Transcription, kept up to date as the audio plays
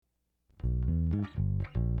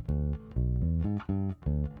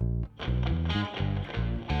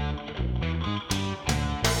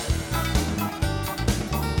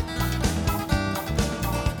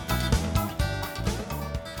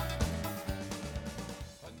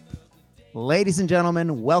Ladies and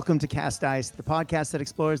gentlemen, welcome to Cast Dice, the podcast that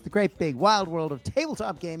explores the great big wild world of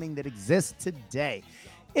tabletop gaming that exists today.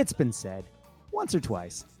 It's been said once or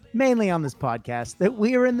twice, mainly on this podcast, that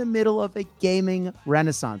we are in the middle of a gaming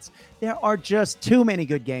renaissance. There are just too many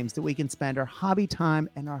good games that we can spend our hobby time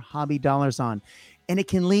and our hobby dollars on, and it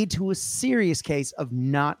can lead to a serious case of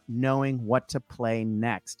not knowing what to play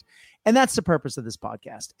next. And that's the purpose of this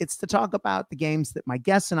podcast. It's to talk about the games that my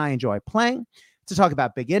guests and I enjoy playing, to talk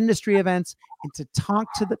about big industry events, and to talk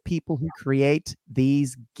to the people who create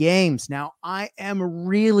these games. Now, I am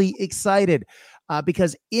really excited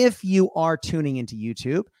because if you are tuning into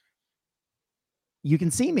YouTube, you can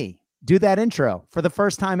see me do that intro for the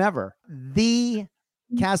first time ever. The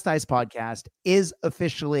Cast Dice podcast is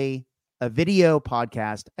officially a video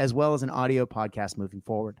podcast as well as an audio podcast moving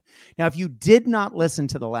forward. Now, if you did not listen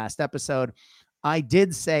to the last episode, I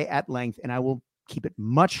did say at length, and I will keep it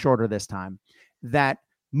much shorter this time, that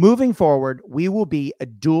moving forward, we will be a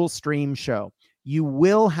dual stream show. You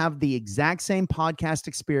will have the exact same podcast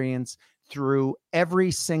experience through every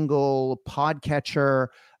single podcatcher,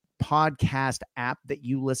 podcast app that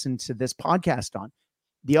you listen to this podcast on.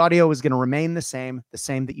 The audio is going to remain the same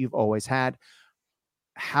that you've always had.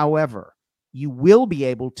 However, you will be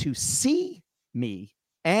able to see me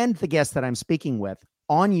and the guest that I'm speaking with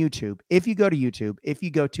on YouTube. If you go to YouTube, if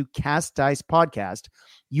you go to Cast Dice Podcast,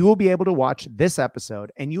 you will be able to watch this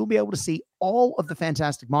episode and you'll be able to see all of the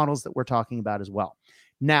fantastic models that we're talking about as well.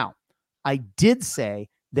 Now, I did say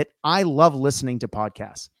that I love listening to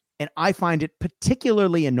podcasts, and I find it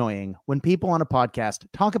particularly annoying when people on a podcast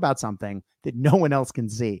talk about something that no one else can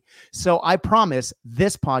see. So I promise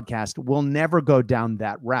this podcast will never go down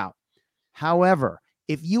that route. However,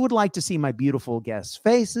 if you would like to see my beautiful guests'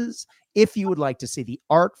 faces, if you would like to see the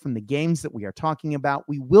art from the games that we are talking about,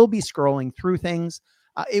 we will be scrolling through things.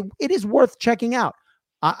 It is worth checking out.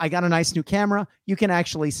 I got a nice new camera. You can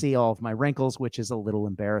actually see all of my wrinkles, which is a little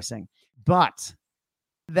embarrassing. But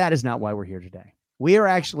that is not why we're here today. We are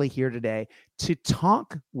actually here today to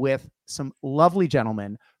talk with some lovely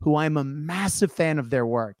gentlemen who I'm a massive fan of their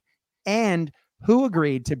work and who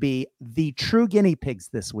agreed to be the true guinea pigs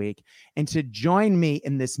this week and to join me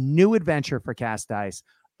in this new adventure for Cast Dice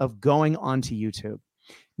of going onto YouTube.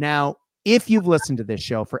 Now, if you've listened to this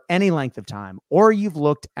show for any length of time, or you've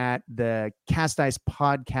looked at the Cast Dice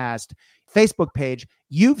podcast Facebook page,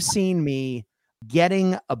 you've seen me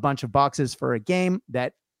getting a bunch of boxes for a game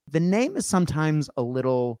that the name is sometimes a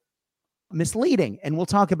little misleading. And we'll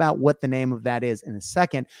talk about what the name of that is in a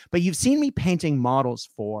second. But you've seen me painting models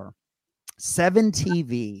for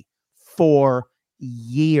 7TV for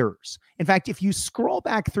years. In fact, if you scroll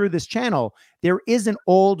back through this channel, there is an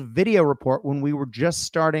old video report when we were just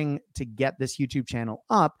starting to get this YouTube channel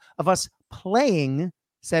up of us playing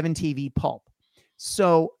 7TV pulp.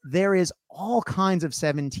 So there is all kinds of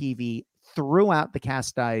 7TV throughout the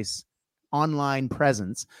Cast Dice online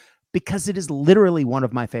presence because it is literally one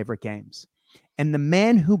of my favorite games. And the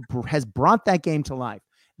man who has brought that game to life,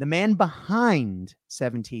 the man behind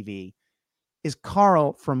 7TV, is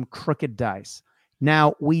Carl from Crooked Dice.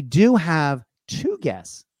 Now, we do have two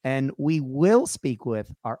guests, and we will speak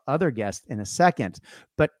with our other guest in a second.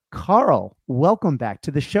 But Carl, welcome back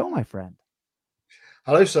to the show, my friend.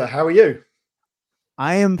 Hello, sir. How are you?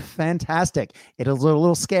 I am fantastic. It is a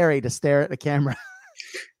little scary to stare at the camera.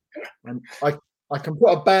 I can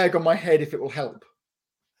put a bag on my head if it will help.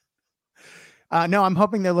 No, I'm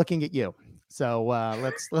hoping they're looking at you. So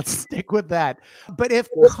let's stick with that. But if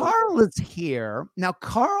Carl is here now,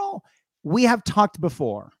 Carl, we have talked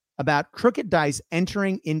before about Crooked Dice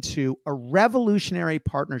entering into a revolutionary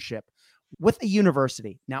partnership with a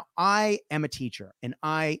university. Now, I am a teacher, and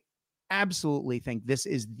I absolutely think this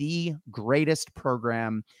is the greatest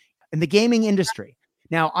program in the gaming industry.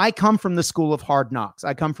 Now, I come from the school of hard knocks.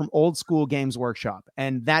 I come from old school Games Workshop,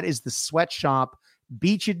 and that is the sweatshop,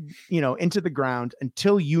 beat you into the ground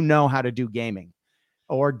until you know how to do gaming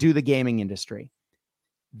or do the gaming industry.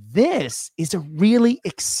 This is a really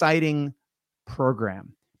exciting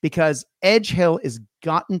program because Edge Hill is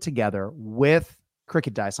gotten together with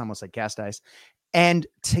Crooked Dice, almost like Cast Dice, and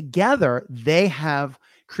together they have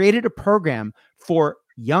created a program for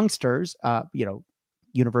youngsters,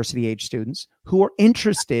 university age students who are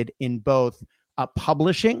interested in both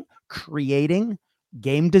publishing, creating,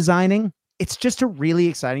 game designing. It's just a really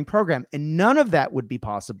exciting program. And none of that would be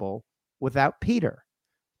possible without Peter.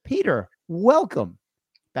 Peter, welcome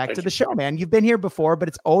back to the show, man. You've been here before, but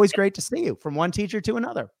it's always great to see you from one teacher to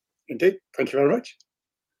another. Indeed. Thank you very much.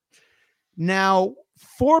 Now,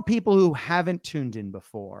 for people who haven't tuned in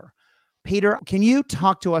before, Peter, can you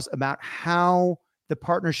talk to us about how the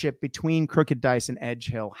partnership between Crooked Dice and Edge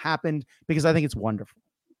Hill happened, because I think it's wonderful.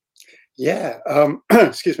 Yeah.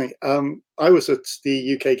 Excuse me. I was at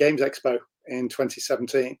the UK Games Expo in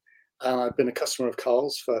 2017, and I'd been a customer of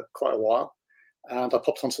Carl's for quite a while. And I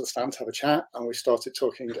popped onto the stand to have a chat, and we started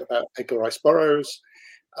talking about Edgar Rice Burroughs.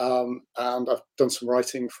 And I've done some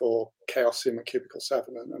writing for Chaosium and Cubicle 7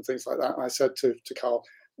 and things like that. And I said to Carl,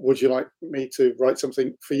 would you like me to write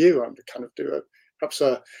something for you and kind of do perhaps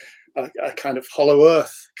a kind of Hollow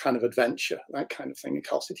Earth kind of adventure, that kind of thing? And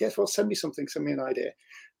Carl said, yes, well, send me something, send me an idea.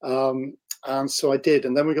 And so I did.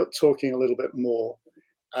 And then we got talking a little bit more.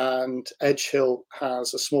 And Edge Hill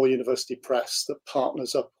has a small university press that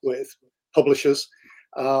partners up with publishers.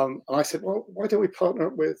 And I said, well, why don't we partner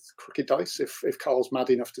up with Crooked Dice if Carl's mad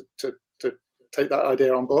enough to take that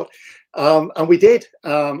idea on board? And we did.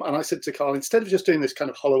 And I said to Carl, instead of just doing this kind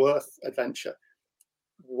of Hollow Earth adventure,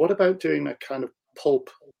 what about doing a kind of pulp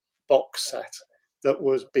box set that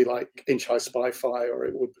would be like Inch High Spy-Fi, or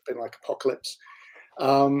it would have been like Apocalypse?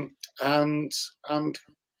 And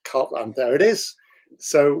Carl, and there it is.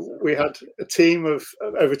 So we had a team of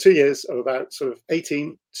over 2 years of about sort of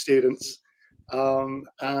 18 students. And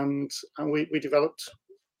we developed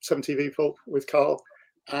 7TV Pulp with Carl.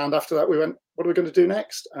 And after that, we went, what are we going to do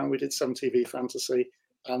next? And we did 7TV Fantasy.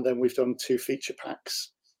 And then we've done 2 feature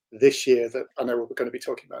packs this year that I know we're going to be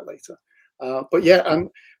talking about later. But yeah, and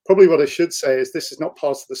probably what I should say is this is not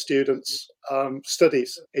part of the students'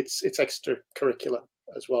 studies. It's extracurricular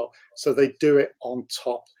as well. So they do it on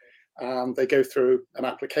top. And they go through an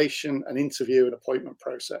application, an interview, an appointment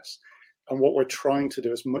process. And what we're trying to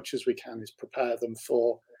do as much as we can is prepare them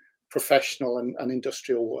for professional and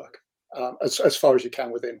industrial work as far as you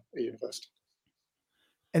can within a university.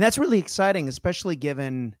 And that's really exciting, especially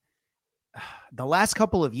given the last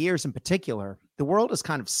couple of years in particular. The world has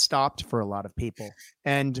kind of stopped for a lot of people.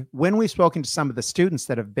 And when we've spoken to some of the students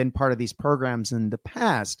that have been part of these programs in the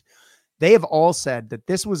past, they have all said that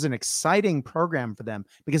this was an exciting program for them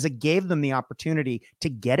because it gave them the opportunity to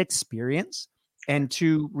get experience and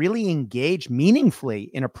to really engage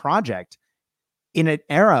meaningfully in a project in an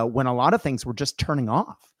era when a lot of things were just turning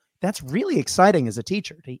off. That's really exciting as a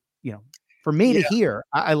teacher to, for me to hear.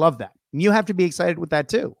 I love that. And you have to be excited with that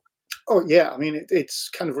too. Oh yeah. I mean, it's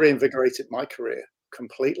kind of reinvigorated my career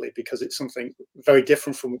completely because it's something very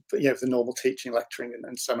different from, the normal teaching, lecturing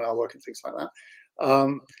and seminar work and things like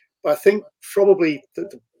that. But I think probably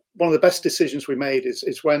one of the best decisions we made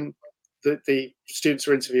is when the students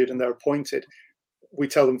are interviewed and they're appointed, we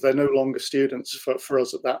tell them they're no longer students for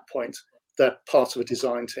us at that point. They're part of a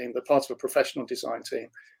design team. They're part of a professional design team.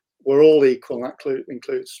 We're all equal, and that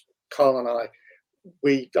includes Carl and I.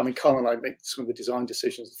 Carl and I make some of the design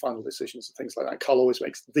decisions, the final decisions and things like that. Carl always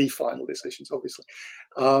makes the final decisions, obviously.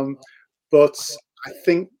 But I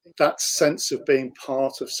think that sense of being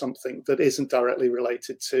part of something that isn't directly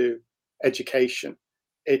related to education,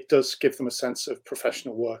 it does give them a sense of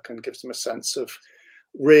professional work and gives them a sense of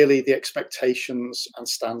really the expectations and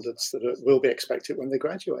standards that will be expected when they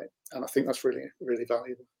graduate. And I think that's really, really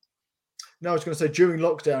valuable. No, I was going to say during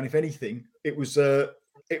lockdown, if anything, it was a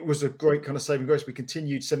great kind of saving grace. We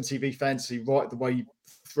continued 7TV Fantasy right the way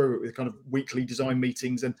through it with kind of weekly design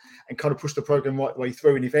meetings and kind of pushed the program right the way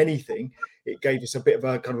through. And if anything, it gave us a bit of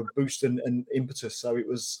a kind of a boost and impetus. So it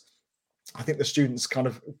was, I think the students kind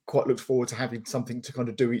of quite looked forward to having something to kind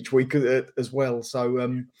of do each week as well.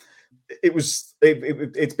 So it's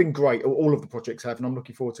been great. All of the projects have, and I'm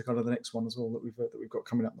looking forward to kind of the next one as well that we've got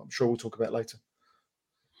coming up. I'm sure we'll talk about later.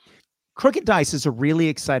 Crooked Dice is a really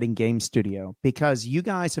exciting game studio because you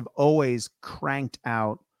guys have always cranked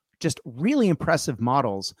out just really impressive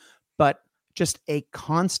models, but just a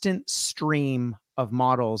constant stream of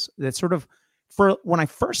models that sort of, when I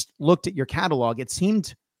first looked at your catalog, it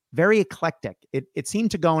seemed very eclectic. It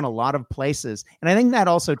seemed to go in a lot of places. And I think that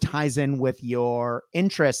also ties in with your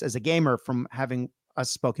interest as a gamer from having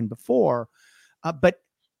us spoken before. But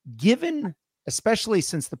given, especially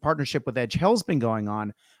since the partnership with Edge Hill's been going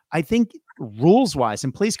on, I think rules-wise,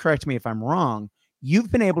 and please correct me if I'm wrong,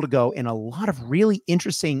 you've been able to go in a lot of really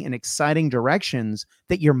interesting and exciting directions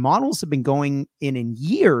that your models have been going in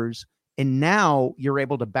years, and now you're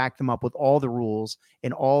able to back them up with all the rules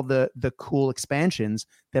and all the cool expansions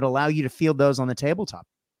that allow you to field those on the tabletop.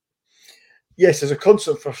 Yes, there's a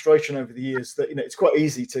constant frustration over the years that it's quite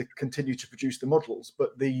easy to continue to produce the models,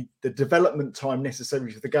 but the development time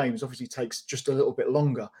necessary for the games obviously takes just a little bit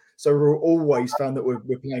longer. So we're always found that we're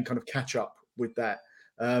playing kind of catch up with that.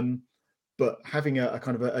 But having a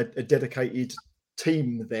kind of a dedicated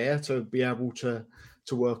team there to be able to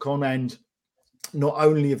work on, and not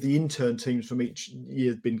only have the intern teams from each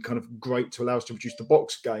year been kind of great to allow us to produce the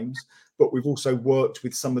box games, but we've also worked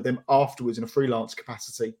with some of them afterwards in a freelance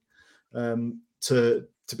capacity to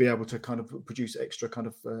be able to kind of produce extra kind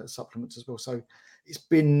of supplements as well. So it's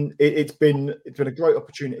been a great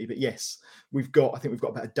opportunity. But yes, I think we've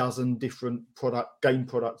got about a dozen different game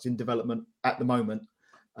products in development at the moment.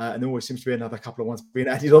 And there always seems to be another couple of ones being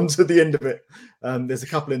added on to the end of it. There's a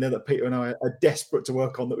couple in there that Peter and I are desperate to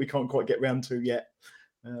work on that we can't quite get round to yet.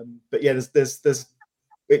 But yeah,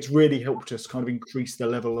 it's really helped us kind of increase the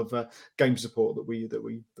level of game support that we've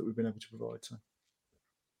been able to provide. So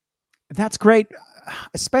that's great,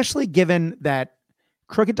 especially given that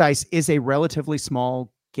Crooked Dice is a relatively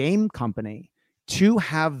small game company. To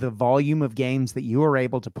have the volume of games that you are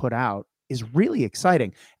able to put out is really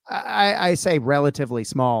exciting. I say relatively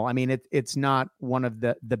small. I mean, it's not one of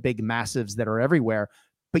the big massives that are everywhere,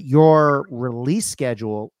 but your release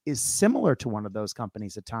schedule is similar to one of those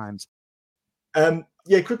companies at times.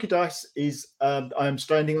 Yeah, Crooked Dice is, I am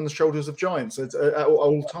standing on the shoulders of giants at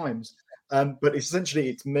all times. But essentially,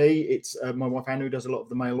 it's me, it's my wife Anna who does a lot of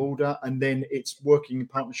the mail order, and then it's working in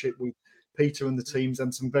partnership with Peter and the teams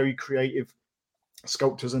and some very creative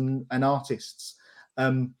sculptors and artists.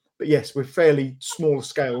 But yes, we're fairly small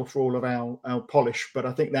scale for all of our polish, but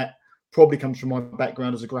I think that probably comes from my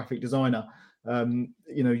background as a graphic designer.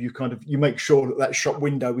 You make sure that shop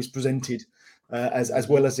window is presented as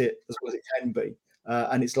well as it can be,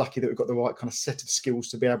 and it's lucky that we've got the right kind of set of skills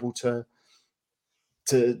to be able to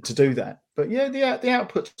do that. But yeah, the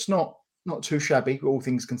output's not too shabby, all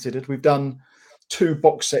things considered. We've done 2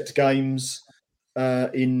 box set games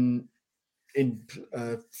in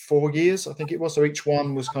 4 years, I think it was. So each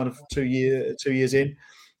one was kind of 2 years in.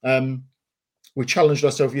 We challenged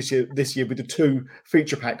ourselves this year with the 2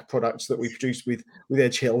 feature pack products that we produced with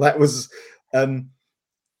Edge Hill. That was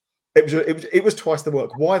it was twice the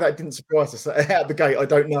work. Why that didn't surprise us out the gate, I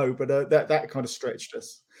don't know, but that kind of stretched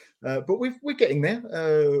us. But we're getting there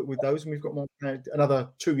with those, and we've got another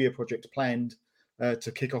 2-year project planned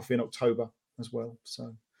to kick off in October as well.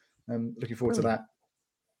 So looking forward to that.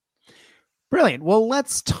 Brilliant. Well,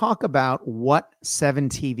 let's talk about what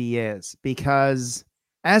 7TV is, because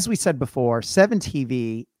as we said before,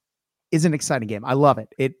 7TV is an exciting game. I love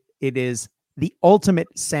it. It is the ultimate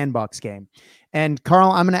sandbox game. And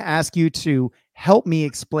Carl, I'm going to ask you to help me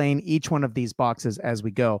explain each one of these boxes as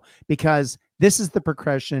we go, because this is the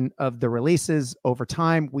progression of the releases over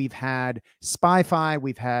time. We've had Spy-Fi,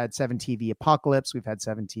 we've had 7TV Apocalypse, we've had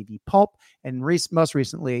 7TV Pulp, and most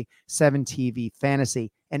recently 7TV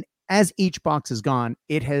Fantasy. And as each box has gone,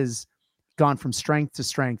 it has gone from strength to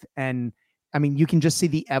strength. And I mean, you can just see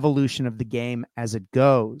the evolution of the game as it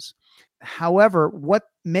goes. However, what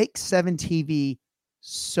makes 7TV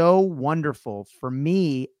so wonderful for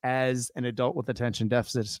me as an adult with attention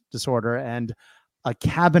deficit disorder and a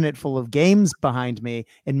cabinet full of games behind me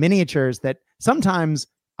and miniatures that sometimes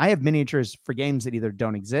I have miniatures for games that either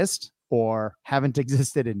don't exist or haven't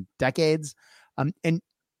existed in decades. And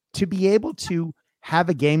to be able to have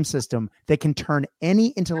a game system that can turn any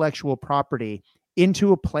intellectual property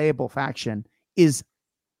into a playable faction is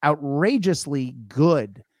outrageously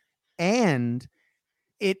good. And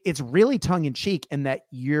it's really tongue-in-cheek in that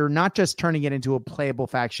you're not just turning it into a playable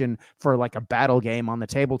faction for like a battle game on the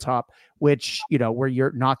tabletop, which, where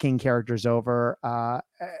you're knocking characters over.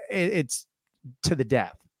 It's to the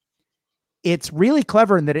death. It's really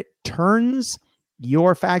clever in that it turns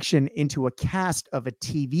your faction into a cast of a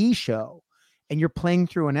TV show, and you're playing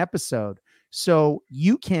through an episode. So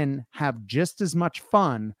you can have just as much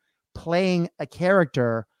fun playing a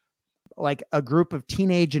character like a group of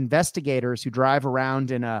teenage investigators who drive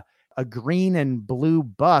around in a green and blue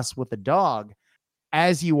bus with a dog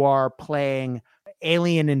as you are playing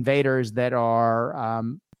alien invaders that are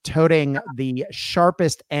toting the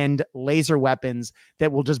sharpest end laser weapons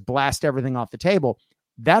that will just blast everything off the table.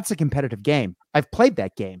 That's a competitive game. I've played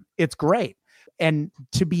that game. It's great. And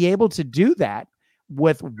to be able to do that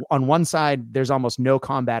with, on one side, there's almost no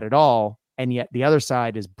combat at all, and yet the other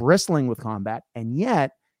side is bristling with combat, and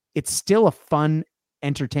yet it's still a fun,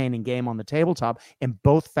 entertaining game on the tabletop, and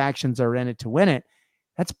both factions are in it to win it.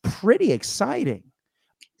 That's pretty exciting.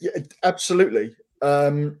 Yeah, absolutely.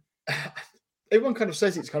 Everyone kind of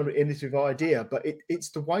says it's kind of an innovative idea, but it's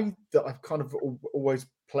the way that I've kind of always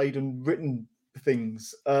played and written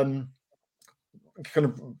things. Kind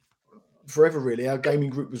of forever, really. Our gaming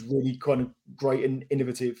group was really kind of great and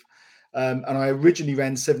innovative. And I originally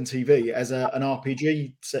ran 7TV as an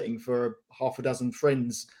RPG setting for half a dozen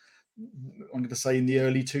friends. I'm going to say in the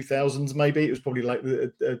early 2000s, maybe. It was probably like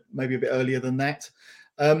maybe a bit earlier than that.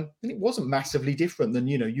 And it wasn't massively different than,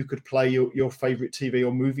 you could play your favorite TV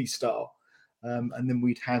or movie star. And then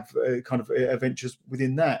we'd have kind of adventures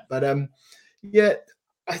within that. But yeah,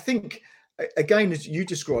 I think, again, as you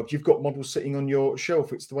described, you've got models sitting on your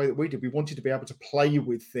shelf. It's the way that we did. We wanted to be able to play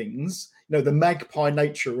with things. The magpie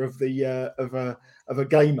nature of the of a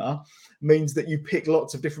gamer means that you pick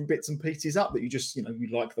lots of different bits and pieces up that you just, you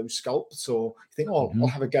like those sculpts, or you think, I'll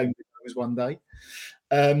have a game with those one day.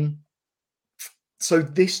 So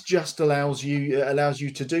this just allows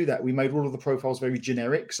you to do that. We made all of the profiles very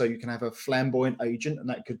generic, so you can have a flamboyant agent, and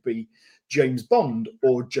that could be James Bond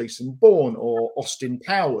or Jason Bourne or Austin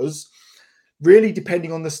Powers, really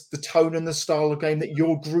depending on the tone and the style of game that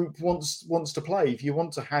your group wants to play. If you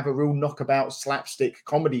want to have a real knockabout slapstick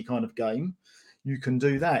comedy kind of game, you can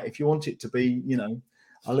do that. If you want it to be,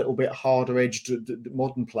 a little bit harder edged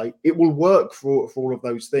modern play, it will work for all of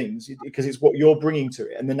those things, because it's what you're bringing to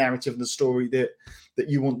it and the narrative and the story that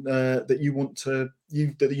you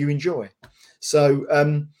enjoy.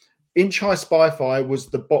 So Inch High Spy-Fi was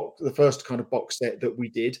the first kind of box set that we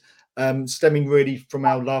did, stemming really from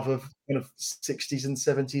our love of kind of 60s and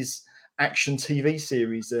 70s action TV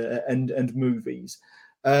series and movies.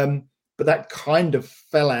 But that kind of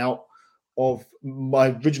fell out of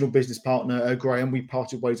my original business partner, Graham. We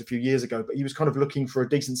parted ways a few years ago, but he was kind of looking for a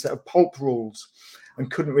decent set of pulp rules and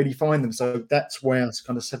couldn't really find them. So that's where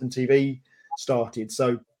kind of 7TV started.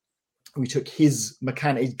 So we took his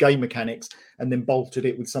game mechanics and then bolted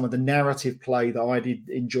it with some of the narrative play that I did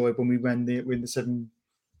enjoy when we ran the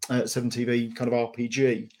 7TV kind of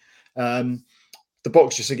RPG. The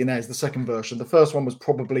box you're seeing now is the second version. The first one was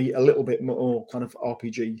probably a little bit more kind of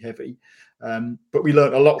RPG heavy, but we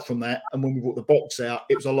learned a lot from that. And when we brought the box out,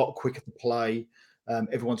 it was a lot quicker to play.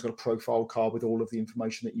 Everyone's got a profile card with all of the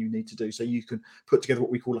information that you need to do. So you can put together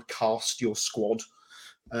what we call a cast your squad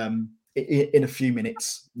in a few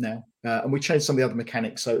minutes now. And we changed some of the other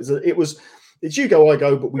mechanics. So it's you go, I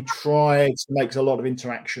go, but we tried to make a lot of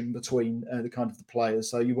interaction between the kind of the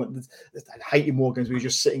players. So you want hating war games where you're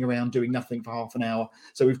just sitting around doing nothing for half an hour.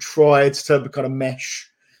 So we've tried to kind of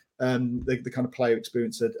mesh the kind of player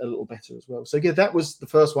experience a little better as well. So yeah, that was the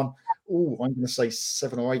first one. I'm going to say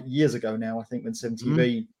 7 or 8 years ago now, I think, when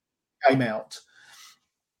 7TV came out.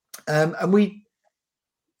 And we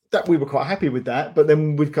were quite happy with that. But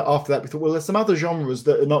then after that, we thought, well, there's some other genres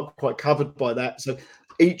that are not quite covered by that. So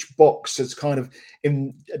each box has kind of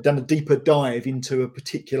done a deeper dive into a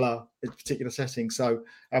particular setting. So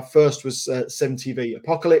our first was 7TV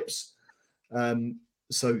Apocalypse.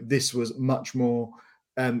 So this was much more,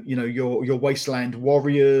 your wasteland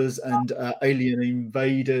warriors and alien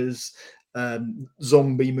invaders,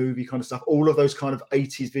 zombie movie kind of stuff. All of those kind of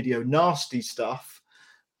 80s video nasty stuff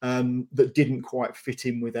that didn't quite fit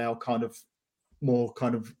in with our kind of more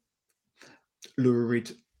kind of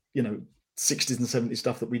lurid, 60s and 70s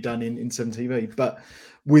stuff that we've done in 7TV. But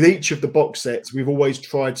with each of the box sets, we've always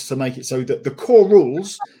tried to make it so that the core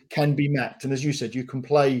rules can be mapped. And as you said, you can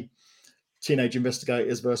play Teenage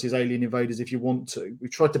Investigators versus Alien Invaders if you want to. We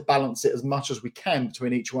tried to balance it as much as we can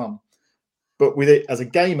between each one. But with it, as a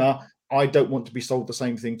gamer, I don't want to be sold the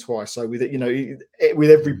same thing twice. So with it, with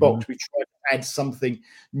every box, we try to add something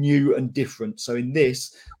new and different. So in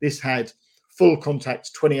this had full contact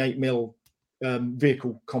 28mm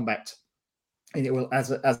vehicle combat. And it will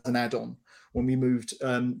as an add-on. When we moved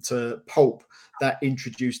to Pulp, that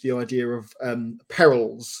introduced the idea of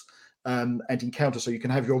perils and encounters. So you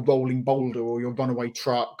can have your rolling boulder or your runaway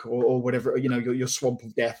truck or whatever, your swamp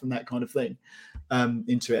of death and that kind of thing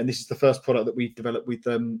into it. And this is the first product that we developed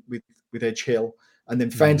with Edge Hill. And then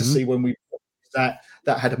Fantasy, when we that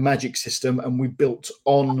had a magic system, and we built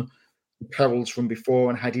on perils from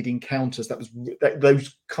before and had it encounters.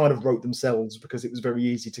 Those kind of wrote themselves, because it was very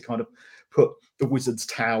easy to kind of put the Wizard's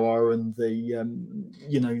Tower and the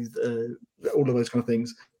all of those kind of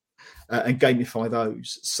things and gamify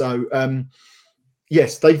those. So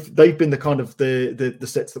yes, they've been the kind of the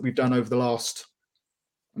sets that we've done over the last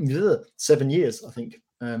 7 years, I think.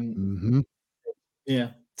 Yeah.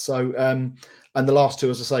 So and the last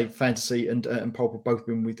two, as I say, Fantasy and Pulp have both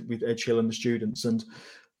been with Edge Hill and the students. And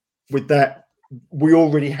with that, we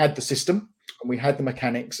already had the system and we had the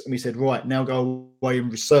mechanics, and we said, right, now go away and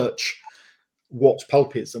research what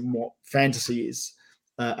Pulp is and what Fantasy is,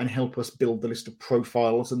 and help us build the list of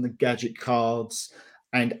profiles and the gadget cards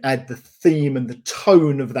and add the theme and the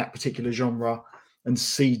tone of that particular genre and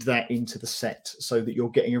seed that into the set, so that you're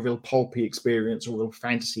getting a real pulpy experience or a real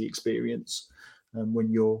fantasy experience when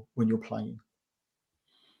you're playing.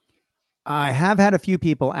 I have had a few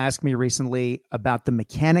people ask me recently about the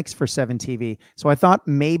mechanics for 7TV. So I thought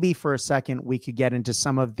maybe for a second we could get into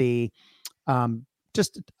some of the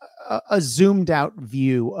just a zoomed out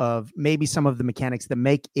view of maybe some of the mechanics that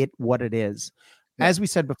make it what it is. As we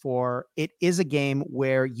said before, it is a game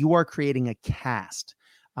where you are creating a cast.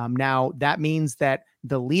 Now, that means that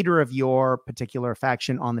the leader of your particular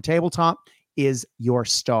faction on the tabletop is your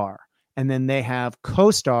star. And then they have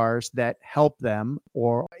co-stars that help them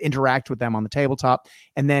or interact with them on the tabletop.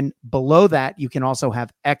 And then below that, you can also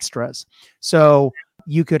have extras. So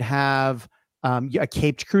you could have a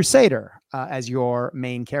caped crusader as your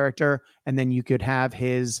main character. And then you could have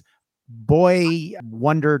his boy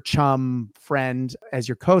wonder chum friend as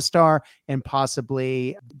your co-star, and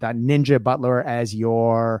possibly the ninja butler as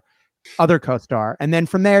your other co-star. And then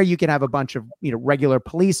from there, you can have a bunch of, regular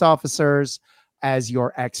police officers as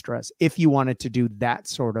your extras if you wanted to do that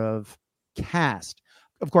sort of cast.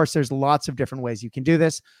 Of course, there's lots of different ways you can do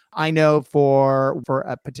this. I know for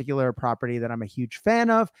a particular property that I'm a huge fan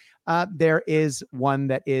of, there is one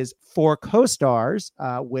that is 4 co-stars,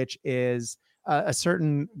 which is a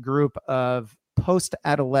certain group of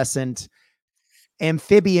post-adolescent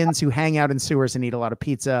amphibians who hang out in sewers and eat a lot of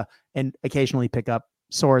pizza and occasionally pick up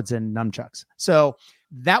swords and nunchucks. So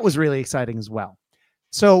that was really exciting as well.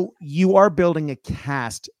 So you are building a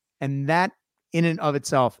cast, and that in and of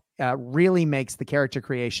itself really makes the character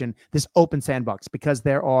creation this open sandbox, because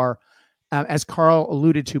there are, as Carl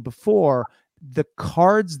alluded to before, the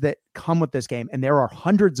cards that come with this game, and there are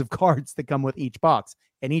hundreds of cards that come with each box,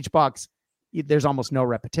 and each box, there's almost no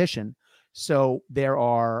repetition. So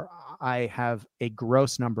I have a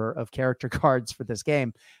gross number of character cards for this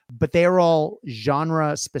game, but they are all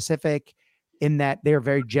genre specific in that they're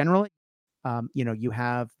very general. You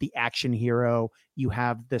have the action hero, you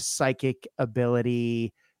have the psychic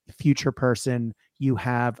ability, future person, you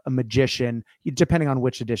have a magician, depending on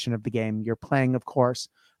which edition of the game you're playing, of course.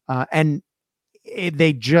 And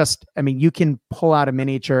you can pull out a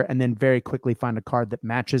miniature and then very quickly find a card that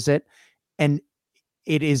matches it. And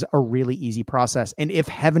it is a really easy process. And if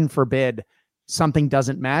heaven forbid something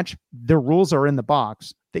doesn't match, the rules are in the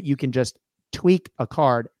box that you can just tweak a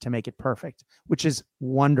card to make it perfect, which is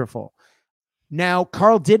wonderful. Now,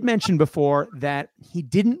 Carl did mention before that he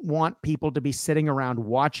didn't want people to be sitting around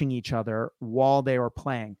watching each other while they were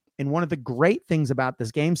playing. And one of the great things about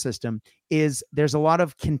this game system is there's a lot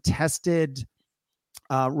of contested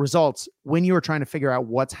results when you are trying to figure out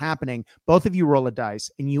what's happening. Both of you roll a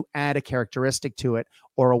dice and you add a characteristic to it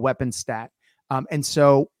or a weapon stat. And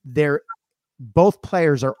so both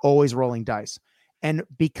players are always rolling dice. And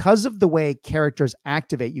because of the way characters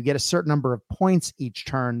activate, you get a certain number of points each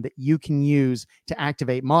turn that you can use to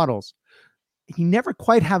activate models. You never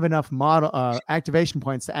quite have enough model activation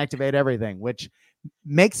points to activate everything, which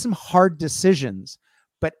makes some hard decisions.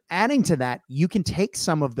 But adding to that, you can take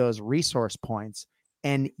some of those resource points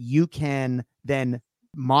and you can then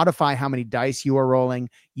modify how many dice you are rolling.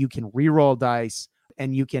 You can re-roll dice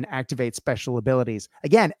and you can activate special abilities.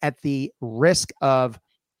 Again, at the risk of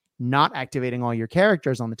not activating all your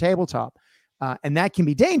characters on the tabletop. And that can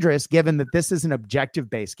be dangerous given that this is an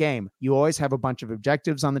objective-based game. You always have a bunch of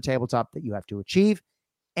objectives on the tabletop that you have to achieve.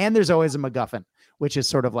 And there's always a MacGuffin, which is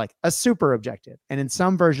sort of like a super objective. And in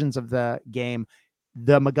some versions of the game,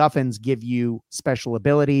 the MacGuffins give you special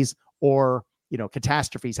abilities or,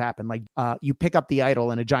 catastrophes happen. Like you pick up the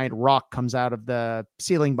idol and a giant rock comes out of the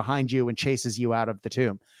ceiling behind you and chases you out of the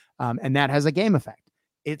tomb. And that has a game effect.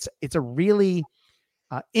 It's a really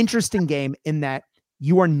interesting game in that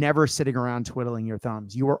you are never sitting around twiddling your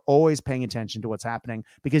thumbs. You are always paying attention to what's happening,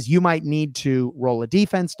 because you might need to roll a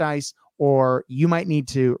defense dice or you might need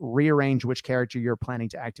to rearrange which character you're planning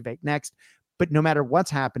to activate next. But no matter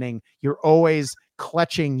what's happening, you're always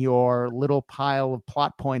clutching your little pile of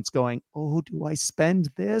plot points going, oh, do I spend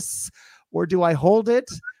this or do I hold it?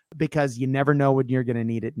 Because you never know when you're going to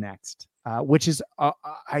need it next, which is,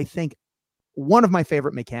 I think, one of my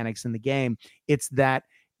favorite mechanics in the game. It's that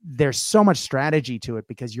there's so much strategy to it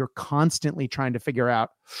because you're constantly trying to figure out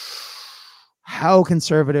how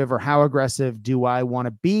conservative or how aggressive do I want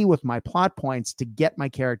to be with my plot points to get my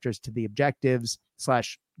characters to the objectives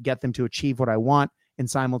 / get them to achieve what I want, and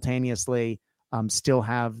simultaneously still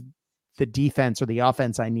have the defense or the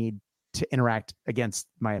offense I need to interact against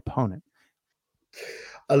my opponent.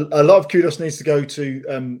 A lot of kudos needs to go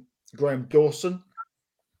to Graham Dawson,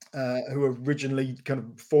 who originally kind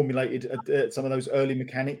of formulated some of those early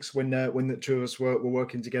mechanics when the two of us were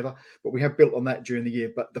working together. But we have built on that during the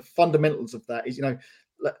year. But the fundamentals of that is,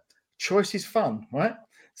 choice is fun, right?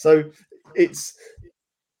 So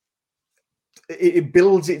it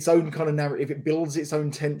builds its own kind of narrative. It builds its own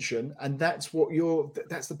tension, and that's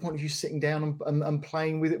the point of you sitting down and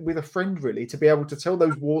playing with a friend, really, to be able to tell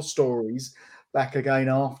those war stories back again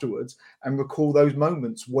afterwards and recall those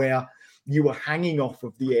moments where you were hanging off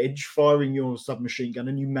of the edge, firing your submachine gun,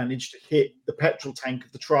 and you managed to hit the petrol tank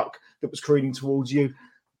of the truck that was careening towards you,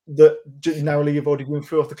 that narrowly avoided you and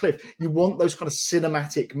flew off the cliff. You want those kind of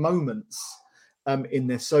cinematic moments in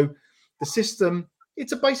this. So the system,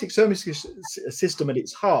 it's a basic service system at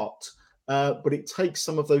its heart, but it takes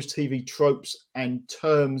some of those TV tropes and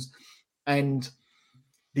terms and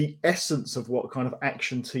the essence of what kind of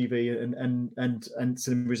action TV and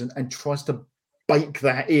cinema is, and tries to bake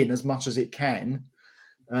that in as much as it can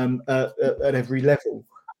at every level.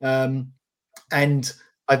 And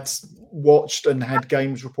I've watched and had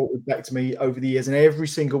games reported back to me over the years, and every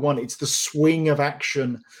single one, it's the swing of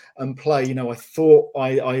action and play. You know, I thought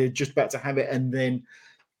I had just about to have it, and then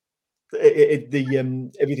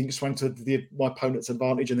everything swung to my opponent's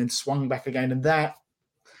advantage, and then swung back again, and that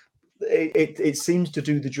it seems to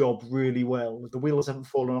do the job really well. The wheels haven't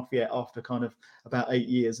fallen off yet after kind of about 8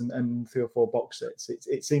 years and 3 or 4 box sets.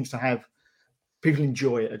 It seems to have people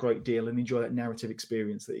enjoy it a great deal and enjoy that narrative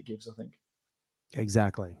experience that it gives, I think.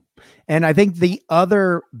 Exactly. And I think the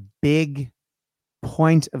other big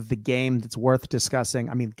point of the game that's worth discussing,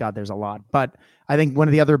 I mean, God, there's a lot, but I think one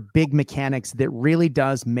of the other big mechanics that really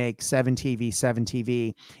does make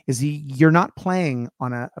 7TV is you're not playing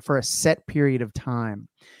for a set period of time.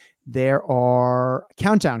 There are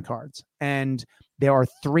countdown cards, and there are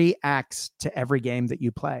 3 acts to every game that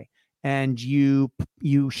you play. And you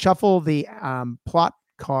shuffle the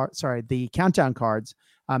the countdown cards.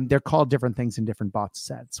 They're called different things in different box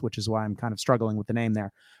sets, which is why I'm kind of struggling with the name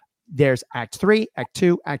there. There's Act 3, Act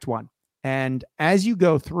 2, Act 1. And as you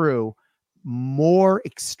go through, more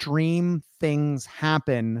extreme things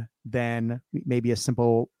happen than maybe a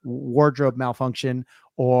simple wardrobe malfunction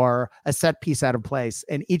or a set piece out of place.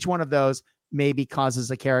 And each one of those maybe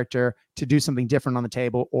causes a character to do something different on the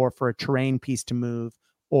table, or for a terrain piece to move,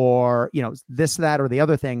 or, you know, this, that, or the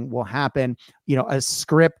other thing will happen. You know, a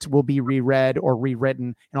script will be reread or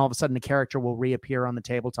rewritten, and all of a sudden a character will reappear on the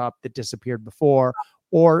tabletop that disappeared before,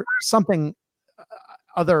 or something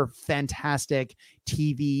other fantastic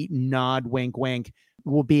TV nod, wink, wink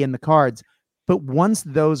will be in the cards. But once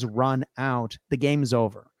those run out, the game is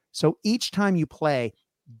over. So each time you play,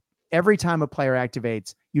 every time a player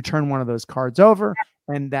activates, you turn one of those cards over,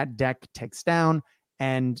 and that deck takes down,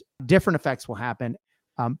 and different effects will happen.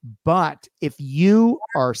 But if you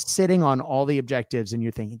are sitting on all the objectives and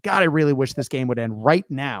you're thinking, God, I really wish this game would end right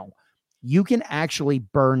now, you can actually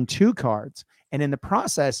burn 2 cards. And in the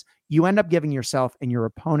process, you end up giving yourself and your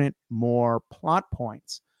opponent more plot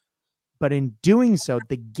points. But in doing so,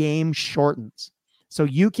 the game shortens. So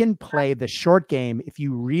you can play the short game if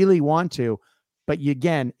you really want to, but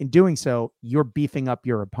again, in doing so, you're beefing up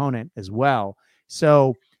your opponent as well.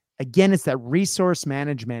 So again, it's that resource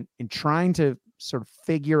management and trying to sort of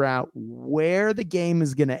figure out where the game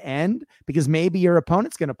is going to end, because maybe your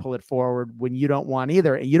opponent's going to pull it forward when you don't want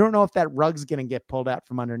either. And you don't know if that rug's going to get pulled out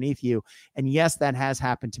from underneath you. And yes, that has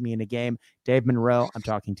happened to me in a game. Dave Monroe, I'm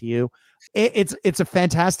talking to you. It's a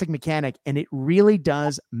fantastic mechanic, and it really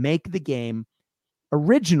does make the game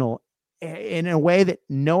original in a way that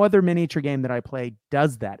no other miniature game that I play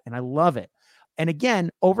does that. And I love it. And again,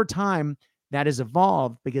 over time, that has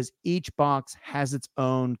evolved because each box has its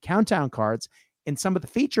own countdown cards, and some of the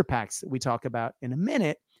feature packs that we talk about in a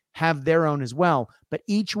minute have their own as well. But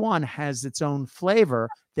each one has its own flavor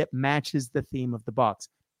that matches the theme of the box.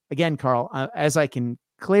 Again, Carl, as you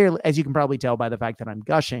can probably tell by the fact that I'm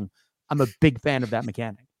gushing, I'm a big fan of that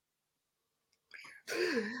mechanic.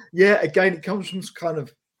 Yeah, again, it comes from kind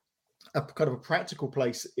of a practical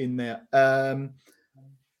place in there.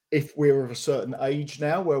 If we're of a certain age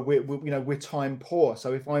now, where we're time poor,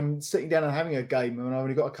 so if I'm sitting down and having a game and I've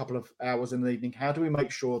only got a couple of hours in the evening, how do we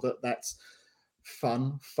make sure that that's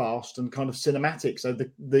fun, fast, and kind of cinematic? So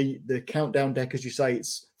the countdown deck, as you say,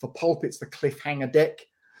 it's for pulp, it's the cliffhanger deck.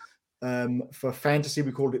 For fantasy,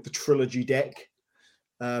 we called it the trilogy deck.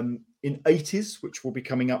 In 80s, which will be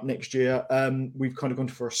coming up next year, we've kind of gone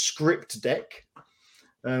for a script deck,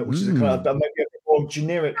 which is a kind of maybe a more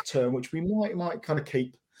generic term, which we might kind of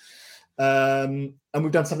keep. And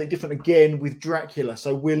we've done something different again with Dracula.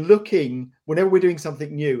 So we're looking, whenever we're doing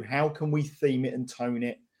something new, how can we theme it and tone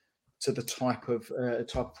it to the type of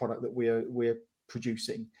product that we're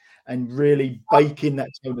producing, and really bake in that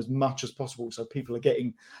tone as much as possible, so people are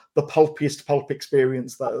getting the pulpiest pulp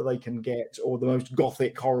experience that they can get, or the most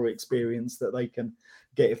gothic horror experience that they can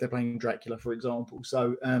get if they're playing Dracula, for example.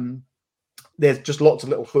 So there's just lots of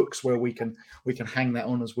little hooks where we can hang that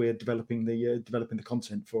on as we're developing the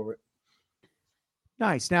content for it.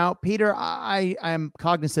 Nice. Now, Peter, I'm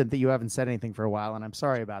cognizant that you haven't said anything for a while, and I'm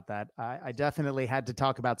sorry about that. I definitely had to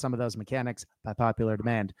talk about some of those mechanics by popular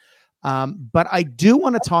demand. But I do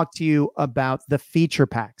want to talk to you about the feature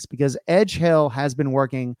packs, because Edge Hill has been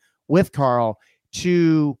working with Carl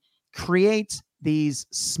to create these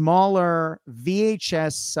smaller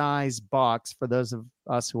VHS size box for those of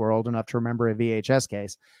us who are old enough to remember a VHS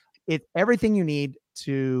case. Everything you need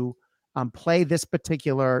to play this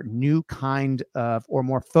particular new kind of, or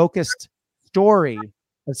more focused story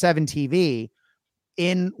of 7TV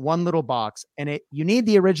in one little box. And you need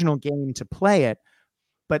the original game to play it,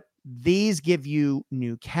 but these give you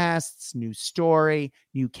new casts, new story,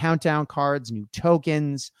 new countdown cards, new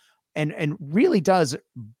tokens, and really does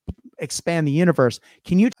expand the universe.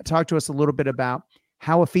 Can you talk to us a little bit about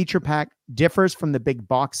how a feature pack differs from the big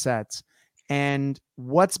box sets, and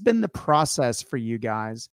what's been the process for you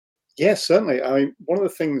guys? Yes, certainly. I mean, one of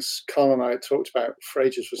the things Carl and I had talked about for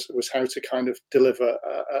ages was how to kind of deliver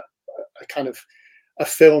a kind of a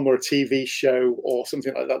film or a TV show or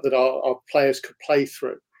something like that our players could play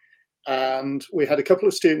through. And we had a couple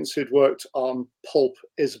of students who'd worked on Pulp,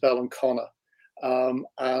 Isabel and Connor,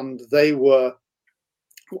 and they were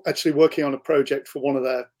actually working on a project for one of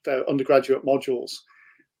their undergraduate modules.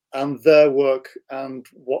 And their work and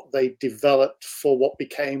what they developed for what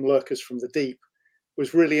became Lurkers from the Deep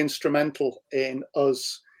was really instrumental in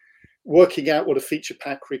us working out what a feature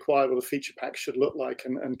pack required, what a feature pack should look like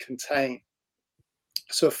and contain.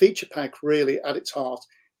 So a feature pack really at its heart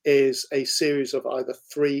is a series of either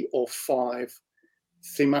 3 or 5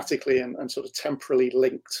 thematically and sort of temporally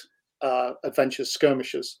linked adventure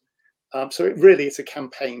skirmishes. So it's a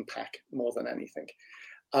campaign pack more than anything.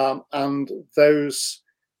 And those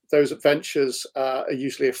adventures are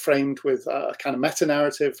usually framed with a kind of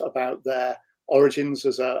meta-narrative about their origins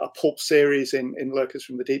as a pulp series in Lurkers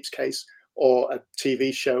from the Deep's case, or a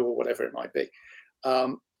TV show or whatever it might be.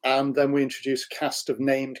 And then we introduce a cast of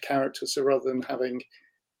named characters. So rather than having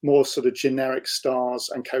more sort of generic stars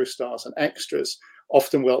and co-stars and extras,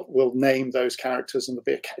 often we'll name those characters and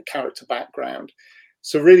there'll be a character background.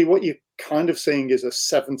 So really what you're kind of seeing is a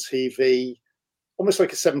 7TV, almost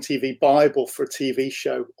like a 7TV Bible for a TV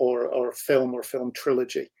show or a film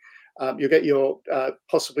trilogy. You'll get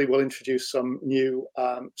possibly we'll introduce some new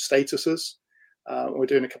statuses. We're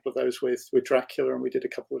doing a couple of those with Dracula, and we did a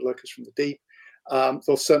couple with Lurkers from the Deep.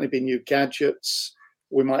 There'll certainly be new gadgets.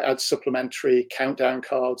 We might add supplementary countdown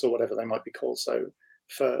cards or whatever they might be called. So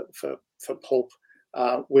for Pulp,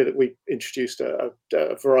 we introduced a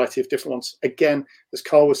variety of different ones. Again, as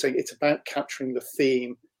Carl was saying, it's about capturing the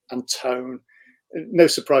theme and tone. No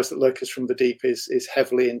surprise that Lurkers from the Deep is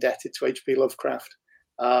heavily indebted to H.P. Lovecraft.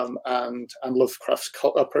 And Lovecraft's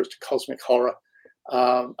approach to cosmic horror.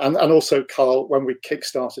 And also Carl, when we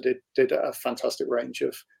kickstarted it, did a fantastic range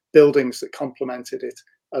of buildings that complemented it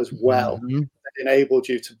as well. Mm-hmm. That enabled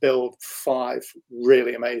you to build 5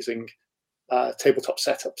 really amazing tabletop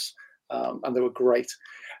setups. And they were great.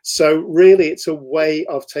 So really, it's a way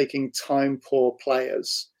of taking time-poor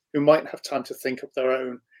players who might have time to think up their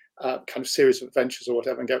own kind of series of adventures or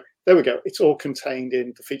whatever, and go, there we go. It's all contained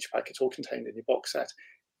in the feature pack. It's all contained in your box set.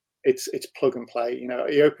 It's plug and play. You know,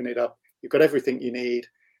 you open it up, you've got everything you need.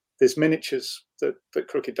 There's miniatures that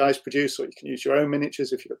Crooked Dice produce, or you can use your own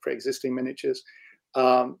miniatures if you've got pre-existing miniatures.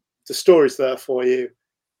 The story's there for you.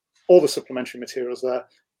 All the supplementary materials there.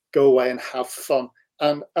 Go away and have fun.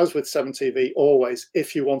 And as with 7TV, always,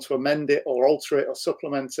 if you want to amend it or alter it or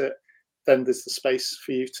supplement it, then there's the space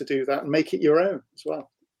for you to do that and make it your own as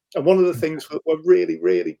well. And one of the things that we're really,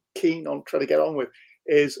 really keen on trying to get on with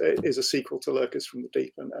is a sequel to Lurkers from the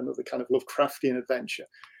Deep, and another kind of Lovecraftian adventure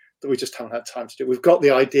that we just haven't had time to do. We've got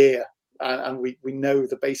the idea and we know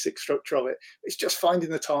the basic structure of it. It's just finding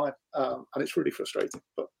the time, and it's really frustrating.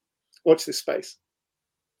 But watch this space.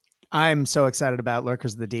 I'm so excited about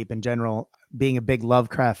Lurkers of the Deep in general. Being a big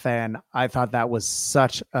Lovecraft fan, I thought that was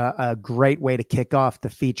such a great way to kick off the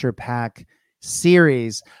feature pack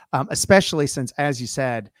series, especially since, as you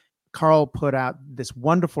said, Carl put out this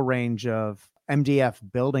wonderful range of MDF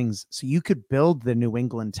buildings so you could build the New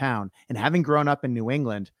England town. And having grown up in New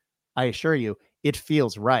England, I assure you, it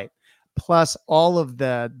feels right. Plus all of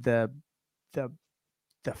the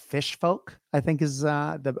fish folk, I think is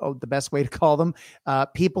the best way to call them.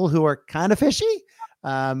 People who are kind of fishy,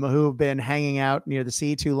 who've been hanging out near the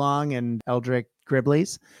sea too long, and Eldritch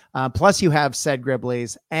Gribblies. Plus you have said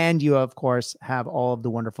Gribblies, and you of course have all of the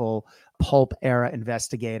wonderful Pulp era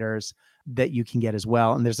investigators that you can get as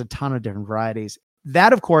well. And there's a ton of different varieties.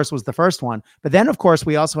 That of course was the first one. But then of course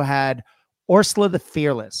we also had Ursula the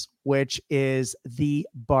Fearless, which is the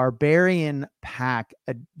Barbarian pack.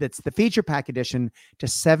 That's the feature pack edition to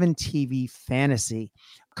 7TV Fantasy.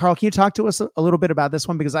 Carl, can you talk to us a little bit about this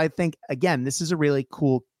one? Because I think, again, this is a really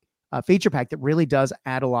cool feature pack that really does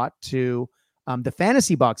add a lot to the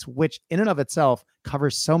fantasy box, which in and of itself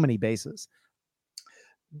covers so many bases.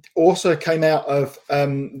 Also came out of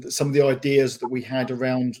some of the ideas that we had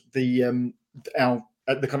around the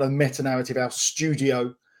kind of meta narrative, our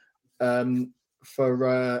studio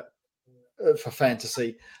for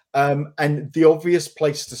fantasy, and the obvious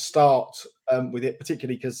place to start with it,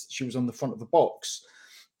 particularly because she was on the front of the box,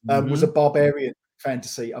 was a barbarian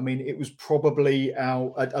fantasy. I mean, it was probably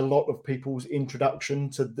a lot of people's introduction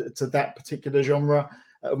to that particular genre,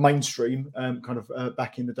 mainstream, kind of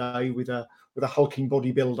back in the day with a hulking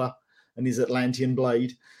bodybuilder and his Atlantean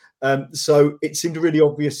blade. So it seemed a really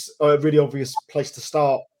obvious place to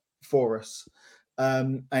start for us.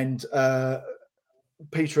 And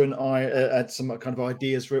Peter and I had some kind of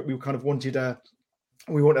ideas for it. We kind of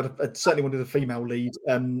certainly wanted a female lead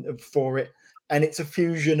for it. And it's a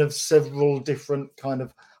fusion of several different kind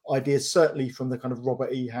of ideas, certainly from the kind of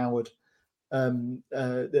Robert E. Howard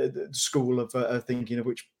the school of thinking, of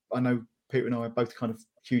which I know Peter and I are both kind of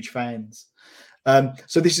huge fans.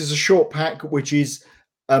 So this is a short pack, which is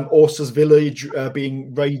Ursa's village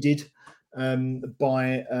being raided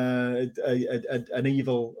by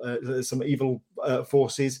some evil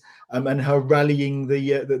forces, and her rallying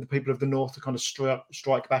the people of the north to kind of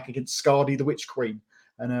strike back against Skadi, the Witch Queen,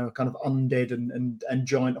 and her kind of undead and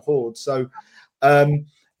giant horde. So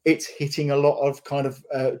it's hitting a lot of kind of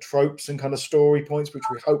tropes and kind of story points, which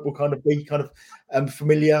we hope will kind of be kind of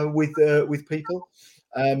familiar with people.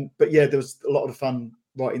 But yeah, there was a lot of fun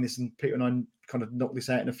writing this, and Peter and I kind of knocked this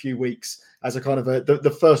out in a few weeks as a kind of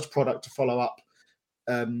the first product to follow up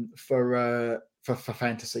for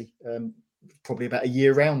fantasy. Probably about a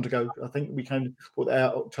year round ago, I think we kind of put that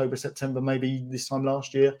out October, September, maybe this time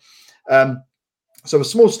last year. So a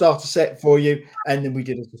small starter set for you, and then we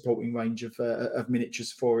did a supporting range of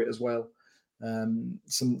miniatures for it as well.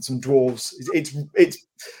 Some dwarves. It's.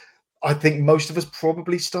 I think most of us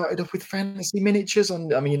probably started off with fantasy miniatures,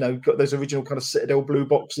 and I mean, got those original kind of Citadel blue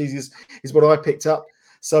boxes is what I picked up.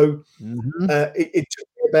 So it took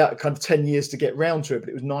me about kind of 10 years to get round to it, but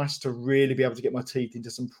it was nice to really be able to get my teeth into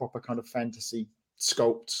some proper kind of fantasy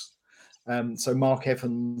sculpts. So Mark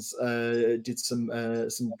Evans did some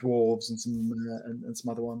dwarves and some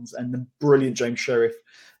other ones, and the brilliant James Sheriff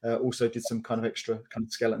also did some kind of extra kind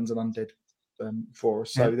of skeletons and undead for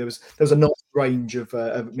us. So there was a nice range of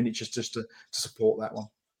miniatures just to support that one.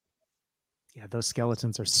 Yeah, those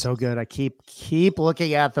skeletons are so good. I keep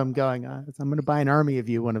looking at them, going, "I'm going to buy an army of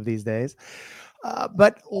you one of these days."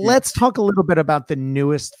 But let's talk a little bit about the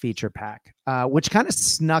newest feature pack, which kind of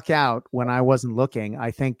snuck out when I wasn't looking.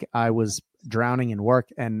 I think I was drowning in work,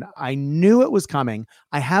 and I knew it was coming.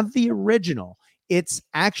 I have the original. It's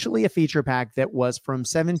actually a feature pack that was from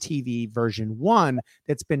 7TV version 1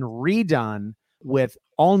 that's been redone with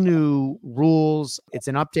all new rules. It's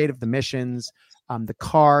an update of the missions, the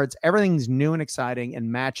cards, everything's new and exciting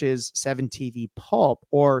and matches 7TV Pulp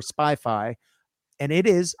or Spy-Fi. And it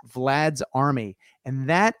is Vlad's Army. And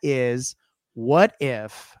that is, what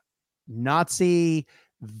if Nazi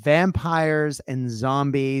vampires and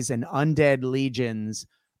zombies and undead legions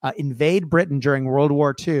invade Britain during World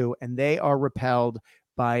War II, and they are repelled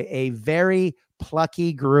by a very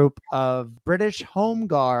plucky group of British Home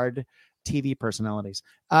Guard TV personalities.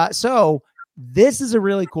 So this is a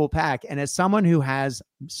really cool pack. And as someone who has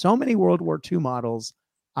so many World War II models,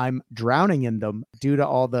 I'm drowning in them due to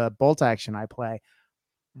all the bolt action I play.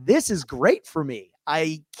 This is great for me.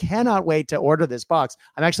 I cannot wait to order this box.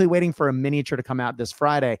 I'm actually waiting for a miniature to come out this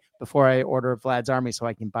Friday before I order Vlad's Army so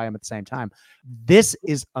I can buy them at the same time. This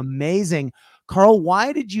is amazing. Carl,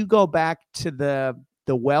 why did you go back to the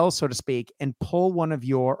well, so to speak, and pull one of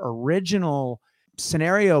your original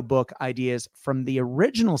scenario book ideas from the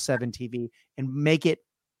original 7TV and make it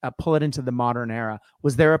pull it into the modern era?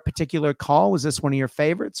 Was there a particular call? Was this one of your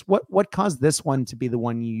favorites? What caused this one to be the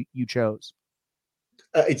one you chose?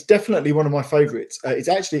 It's definitely one of my favorites. It's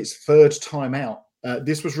actually its third time out.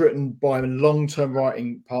 This was written by a long-term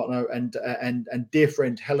writing partner and dear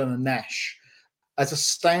friend Helena Nash as a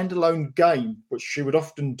standalone game, which she would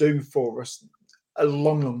often do for us a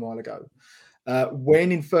long while ago.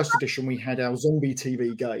 When in first edition we had our zombie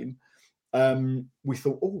TV game, we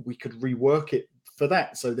thought, we could rework it for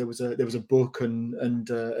that. So there was a book and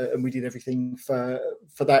we did everything for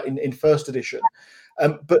that in first edition.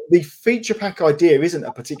 But the feature pack idea isn't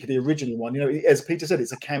a particularly original one. As Peter said,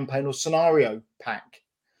 it's a campaign or scenario pack.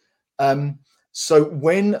 So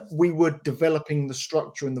when we were developing the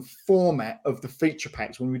structure and the format of the feature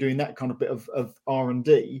packs, when we were doing that kind of bit of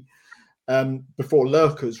R&D, before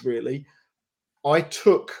Lurkers, really, I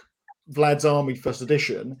took Vlad's Army First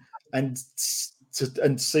Edition and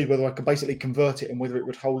see whether I could basically convert it and whether it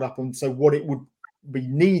would hold up, and so what it would be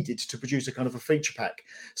needed to produce a kind of a feature pack.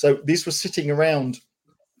 So this was sitting around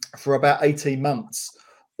for about 18 months,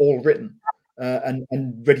 all written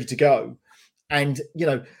and ready to go. And, you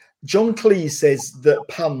know, John Cleese says that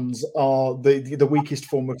puns are the weakest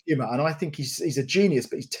form of humor, and I think he's a genius,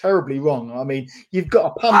 but he's terribly wrong. I mean, you've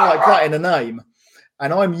got a pun like that in a name,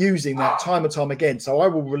 and I'm using that time and time again. So I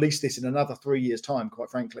will release this in another 3 years' time,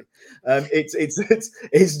 quite frankly. It's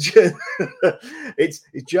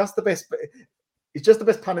just the best. It's just the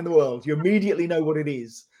best pun in the world. You immediately know what it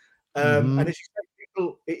is, and as you say,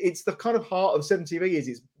 people, it's the kind of heart of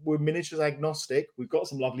 7TV. We're miniatures agnostic. We've got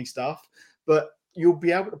some lovely stuff, but you'll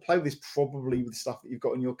be able to play with this probably with stuff that you've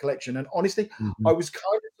got in your collection. And honestly, I was kind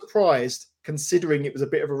of surprised, considering it was a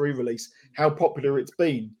bit of a re-release, how popular it's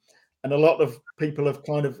been. And a lot of people have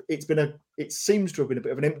it seems to have been a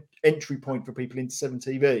bit of an entry point for people into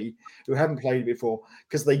 7TV who haven't played it before,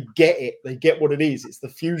 because they get what it is. It's the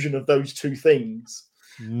fusion of those two things.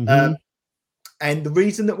 And the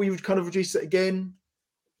reason that we would kind of reduce it again,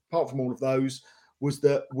 apart from all of those, was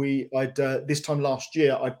that this time last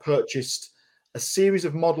year, I purchased a series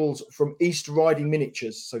of models from East Riding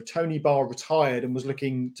Miniatures. So Tony Barr retired and was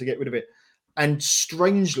looking to get rid of it. And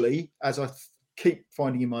strangely, as I keep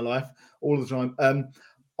finding in my life all the time,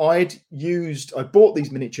 I bought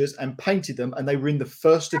these miniatures and painted them, and they were in the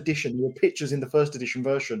first edition. There were pictures in the first edition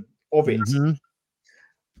version of it.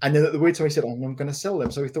 And then at the weird time, he said, I'm going to sell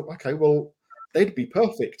them. So we thought, okay, well, they'd be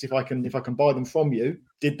perfect if I can buy them from you.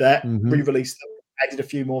 Did that, re-released them, added a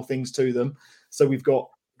few more things to them. So we've got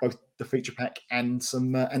both the feature pack and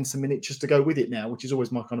some miniatures to go with it now, which is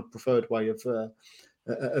always my kind of preferred way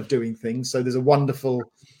of doing things. So there's a wonderful,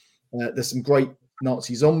 there's some great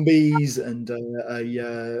Nazi zombies and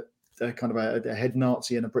a kind of a head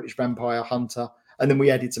Nazi and a British vampire hunter, and then we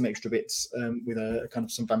added some extra bits with a kind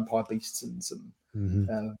of some vampire beasts and some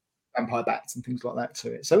vampire bats and things like that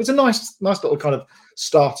to it. So it's a nice little kind of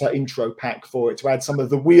starter intro pack for it, to add some of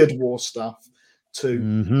the Weird War stuff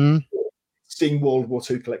to Sting World War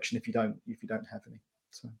II collection if you don't have any.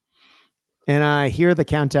 So. And I hear the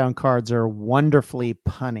countdown cards are wonderfully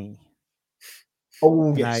punny.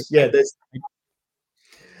 Oh yes, there's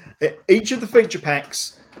each of the feature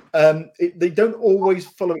packs. They don't always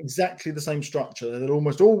follow exactly the same structure. They'll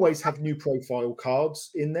almost always have new profile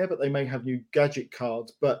cards in there, but they may have new gadget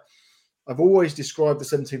cards. But I've always described the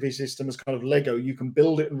 7TV system as kind of Lego. You can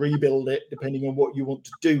build it and rebuild it depending on what you want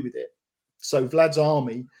to do with it. So Vlad's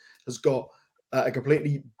Army has got a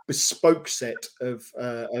completely bespoke set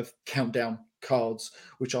of countdown cards,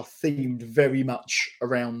 which are themed very much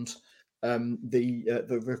around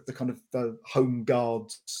the kind of home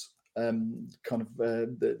guards, kind of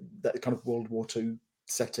that kind of World War II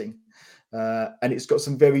setting, and it's got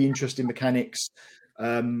some very interesting mechanics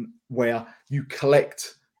where you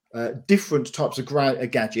collect different types of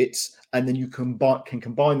gadgets, and then you can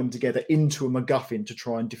combine them together into a MacGuffin to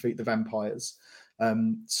try and defeat the vampires.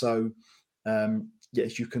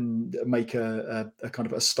 Yes, you can make a kind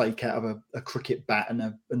of a stake out of a cricket bat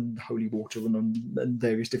and holy water and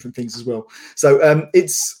various different things as well. So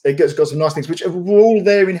it got some nice things, which were all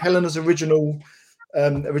there in Helena's original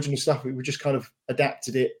stuff. We just kind of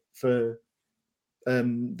adapted it for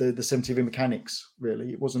the 7TV mechanics.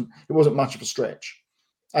 Really, it wasn't much of a stretch.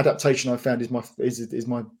 Adaptation, I found, is my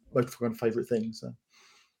most kind of favorite thing. So.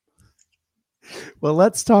 Well,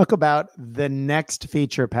 let's talk about the next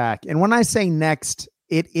feature pack. And when I say next,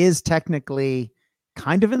 it is technically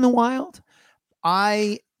kind of in the wild.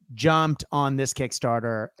 I jumped on this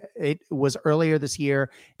Kickstarter. It was earlier this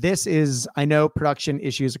year. I know production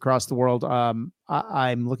issues across the world.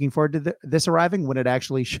 I'm looking forward to this arriving when it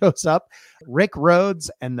actually shows up. Rick Rhodes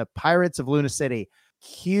and the Pirates of Luna City.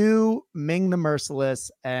 Cue Ming the Merciless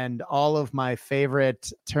and all of my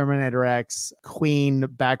favorite Terminator X Queen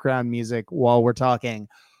background music while we're talking.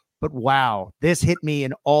 But wow, this hit me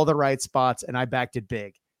in all the right spots and I backed it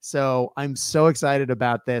big. So I'm so excited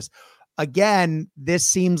about this. Again, this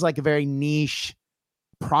seems like a very niche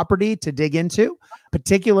property to dig into,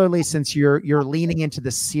 particularly since you're leaning into the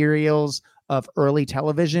serials of early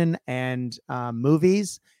television and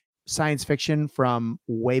movies, science fiction from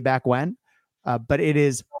way back when. But it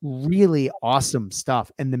is really awesome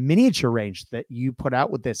stuff. And the miniature range that you put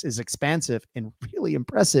out with this is expansive and really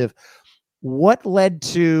impressive. What led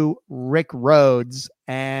to Rick Rhodes?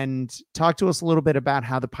 And talk to us a little bit about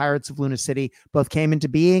how the Pirates of Luna City both came into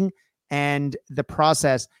being and the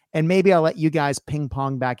process. And maybe I'll let you guys ping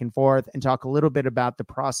pong back and forth and talk a little bit about the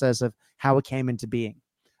process of how it came into being.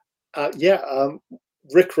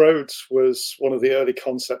 Rick Rhodes was one of the early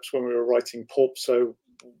concepts when we were writing Pulp. So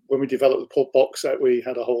when we developed the Pulp box set, we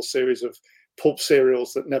had a whole series of Pulp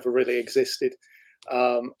serials that never really existed.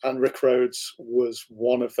 And Rick Rhodes was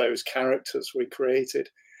one of those characters we created.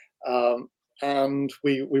 And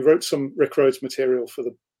we wrote some Rick Rhodes material for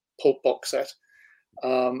the Pulp box set.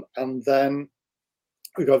 And then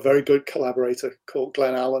we got a very good collaborator called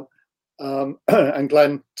Glenn Allen. And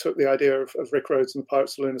Glenn took the idea of Rick Rhodes and the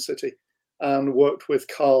Pirates of Luna City and worked with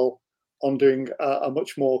Carl on doing a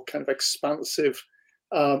much more kind of expansive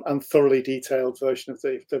and thoroughly detailed version of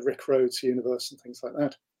the Rick Rhodes universe and things like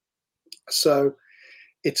that. So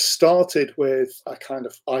it started with a kind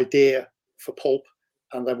of idea for Pulp,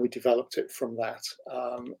 and then we developed it from that.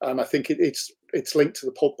 And I think it's linked to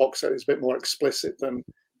the Pulp box set. It's a bit more explicit than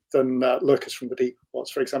Lurkers from the Deep was,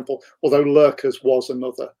 for example, although Lurkers was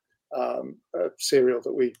another serial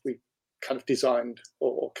that we kind of designed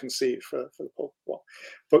or conceived for the Pulp one.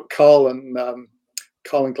 But Carl and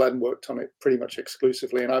Glenn worked on it pretty much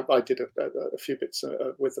exclusively, and I did a few bits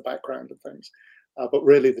with the background and things. But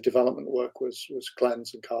really, the development work was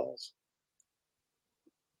Glenn's and Carl's.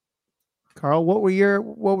 Carl, what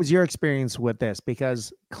was your experience with this?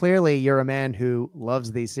 Because clearly, you're a man who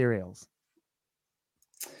loves these serials.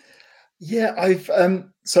 Yeah, I've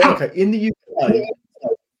in the UK,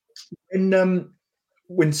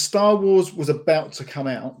 when Star Wars was about to come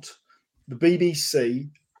out, the BBC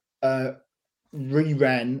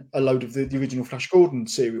reran a load of the original Flash Gordon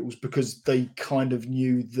serials because they kind of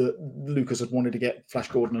knew that Lucas had wanted to get Flash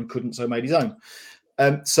Gordon and couldn't, so made his own.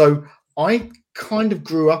 So I kind of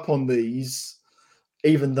grew up on these,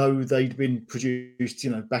 even though they'd been produced,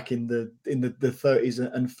 back in the 30s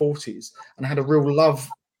and 40s, and I had a real love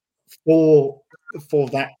for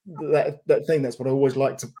that thing. That's what I always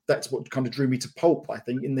liked. That's what kind of drew me to Pulp, I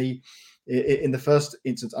think, in the first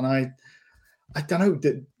instance. And I don't know,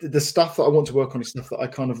 the stuff that I want to work on is stuff that I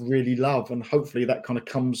kind of really love, and hopefully that kind of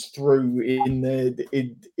comes through in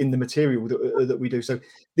the material that we do. So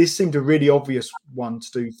this seemed a really obvious one to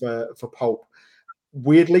do for Pulp.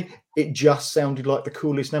 Weirdly, it just sounded like the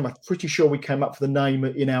coolest name. I'm pretty sure we came up with the name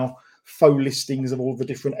in our faux listings of all the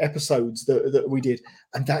different episodes that we did,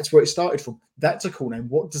 and that's where it started from. That's a cool name.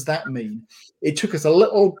 What does that mean? It took us a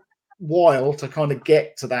little while to kind of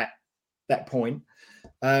get to that point.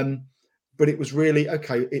 But it was really,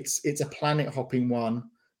 okay, it's a planet hopping one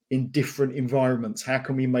in different environments. How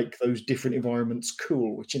can we make those different environments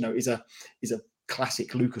cool? Which, is a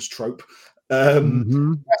classic Lucas trope.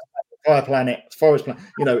 Fire planet, forest planet,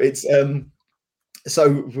 it's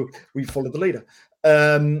so we followed the leader.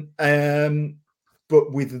 But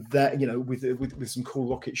with that, with some cool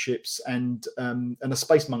rocket ships and a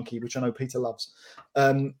space monkey, which I know Peter loves.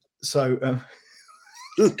 That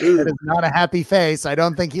is not a happy face. I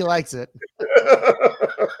don't think he likes it.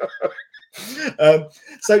 I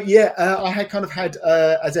had kind of had,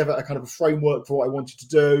 as ever, a kind of a framework for what I wanted to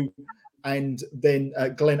do. And then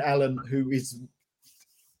Glenn Allen, who is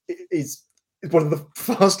one of the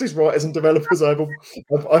fastest writers and developers I've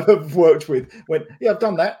worked with, went, yeah, I've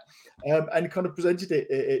done that, and kind of presented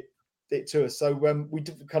it to us. So we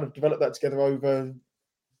kind of developed that together over a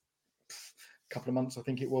couple of months, I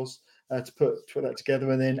think it was. To put that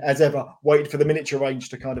together, and then, as ever, waited for the miniature range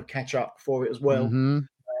to kind of catch up for it as well. And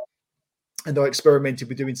I experimented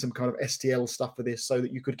with doing some kind of STL stuff for this, so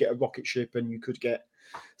that you could get a rocket ship and you could get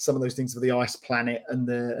some of those things for the ice planet and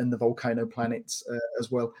the volcano planets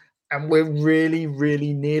as well. And we're really,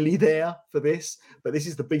 really nearly there for this, but this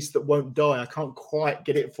is the beast that won't die. I can't quite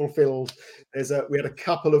get it fulfilled. We had a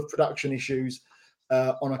couple of production issues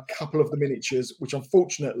on a couple of the miniatures, which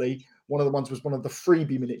unfortunately, one of the ones was one of the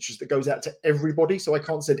freebie miniatures that goes out to everybody. So I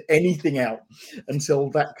can't send anything out until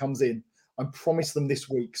that comes in. I promised them this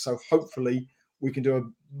week. So hopefully we can do a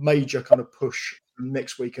major kind of push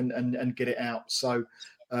next week and get it out. So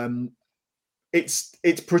it's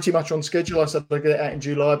pretty much on schedule. I said I'll get it out in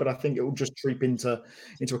July, but I think it will just creep into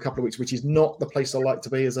a couple of weeks, which is not the place I like to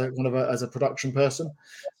be as a production person.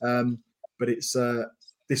 But it's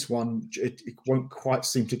this one, it won't quite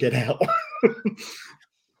seem to get out.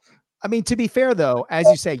 I mean, to be fair, though, as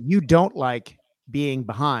you say, you don't like being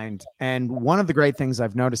behind. And one of the great things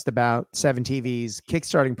I've noticed about 7TV's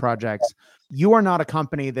Kickstarting projects, you are not a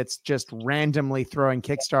company that's just randomly throwing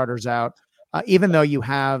Kickstarters out, even though you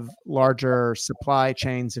have larger supply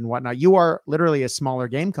chains and whatnot. You are literally a smaller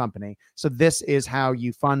game company. So this is how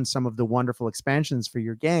you fund some of the wonderful expansions for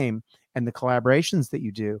your game and the collaborations that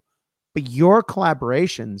you do. But your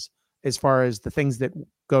collaborations as far as the things that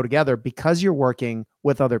go together, because you're working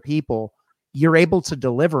with other people, you're able to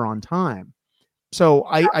deliver on time. So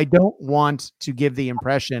I don't want to give the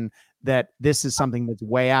impression that this is something that's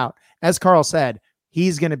way out. As Carl said,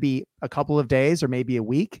 he's going to be a couple of days or maybe a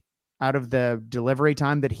week out of the delivery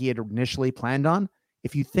time that he had initially planned on.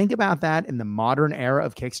 If you think about that in the modern era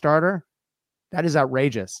of Kickstarter, that is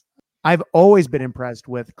outrageous. I've always been impressed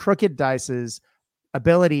with Crooked Dice's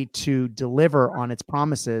ability to deliver on its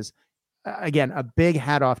promises. Again, a big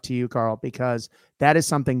hat off to you, Carl, because that is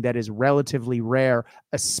something that is relatively rare,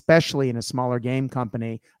 especially in a smaller game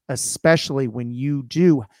company, especially when you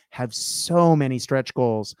do have so many stretch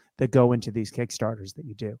goals that go into these Kickstarters that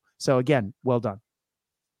you do. So again, well done.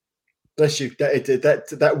 Bless you.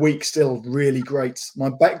 That week's still really great. My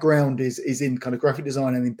background is in kind of graphic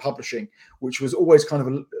design and in publishing, which was always kind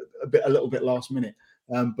of a little bit last minute.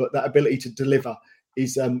 But that ability to deliver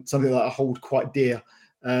is something that I hold quite dear.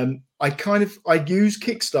 I use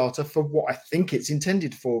Kickstarter for what I think it's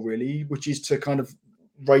intended for, really, which is to kind of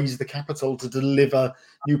raise the capital to deliver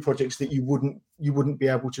new projects that you wouldn't be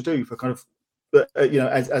able to do for kind of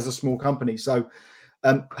as a small company. So,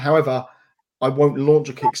 however, I won't launch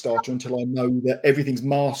a Kickstarter until I know that everything's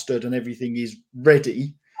mastered and everything is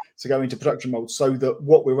ready to go into production mode, so that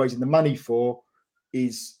what we're raising the money for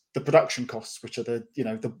is the production costs, which are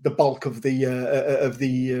the bulk of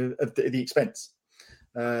the expense.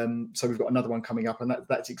 So we've got another one coming up, and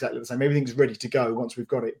that's exactly the same. Everything's ready to go once we've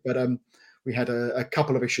got it. But we had a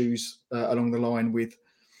couple of issues along the line with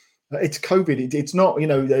it's COVID. It's not,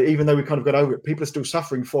 even though we kind of got over it, people are still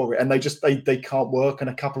suffering for it, and they can't work, and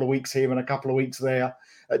a couple of weeks here and a couple of weeks there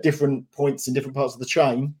at different points in different parts of the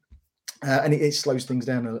chain, and it slows things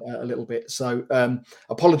down a little bit. So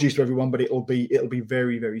apologies to everyone, but it'll be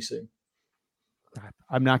very, very soon.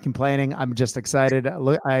 I'm not complaining. I'm just excited.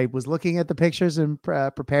 I was looking at the pictures and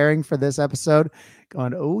preparing for this episode,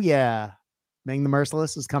 going, "Oh yeah, Ming the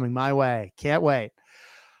Merciless is coming my way. Can't wait."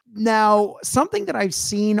 Now, something that I've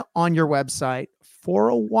seen on your website for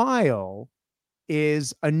a while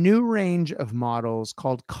is a new range of models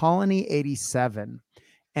called Colony 87.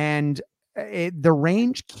 And the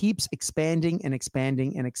range keeps expanding and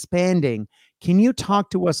expanding and expanding. Can you talk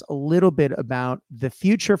to us a little bit about the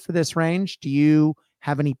future for this range? Do you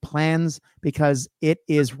have any plans? Because it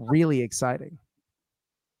is really exciting.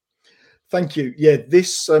 Thank you. Yeah,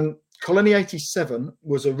 this Colony 87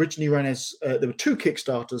 was originally run as there were two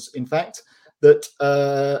Kickstarters, in fact, that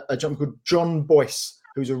a gentleman called John Boyce,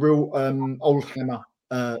 who's a real Old Hammer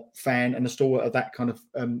fan and a stalwart of that kind of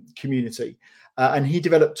community. And he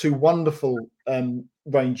developed two wonderful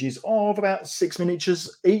ranges of about 6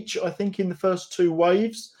 miniatures each, I think, in the first two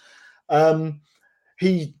waves.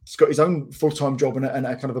 He's got his own full-time job and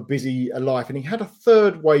a kind of a busy life, and he had a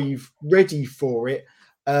third wave ready for it.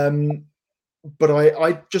 But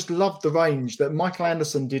I just loved the range that Michael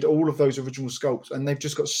Anderson did all of those original sculpts, and they've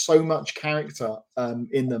just got so much character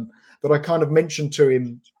in them that I kind of mentioned to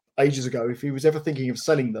him ages ago, if he was ever thinking of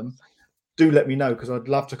selling them, do let me know, because I'd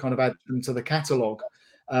love to kind of add them to the catalogue.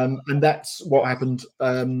 And that's what happened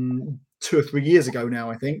 2 or 3 years ago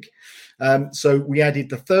now, I think. So we added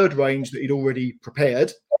the third range that he'd already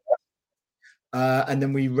prepared. And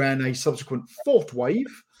then we ran a subsequent fourth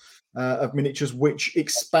wave of miniatures, which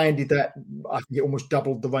expanded that. I think it almost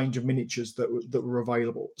doubled the range of miniatures that were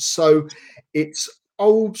available. So it's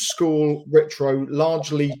old school retro,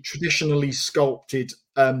 largely traditionally sculpted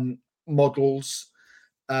models,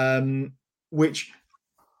 which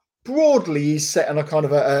broadly is set on a kind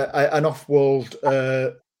of an off-world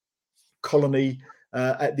colony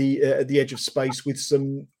at the edge of space with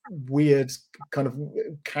some weird kind of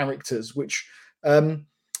characters, which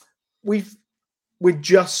we're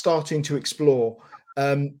just starting to explore.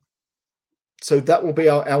 So that will be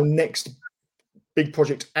our next big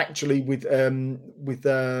project, actually, with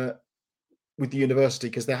the university,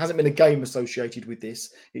 because there hasn't been a game associated with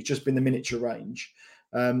this. It's just been the miniature range.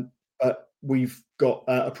 But we've got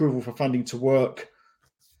approval for funding to work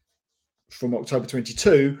from October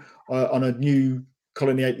 22 on a new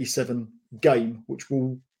Colony 87 game, which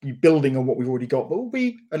will be building on what we've already got, but will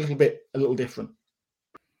be a little different.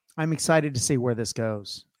 I'm excited to see where this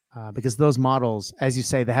goes, because those models, as you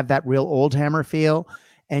say, they have that real Old Hammer feel,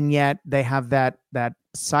 and yet they have that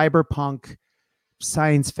cyberpunk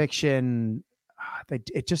science fiction.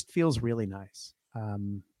 It just feels really nice.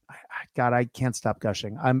 God, I can't stop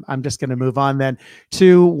gushing. I'm just going to move on then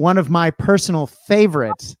to one of my personal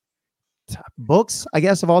favorite books, I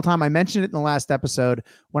guess, of all time. I mentioned it in the last episode.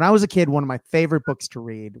 When I was a kid, one of my favorite books to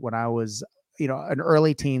read when I was, an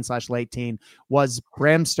early teen/late teen, was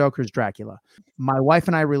Bram Stoker's Dracula. My wife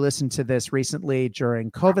and I re-listened to this recently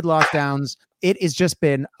during COVID lockdowns. It has just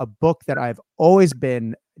been a book that I've always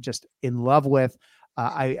been just in love with.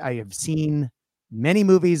 I have seen many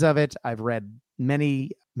movies of it. I've read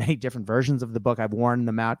many different versions of the book. I've worn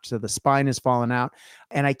them out so the spine has fallen out.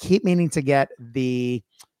 And I keep meaning to get the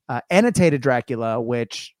annotated Dracula,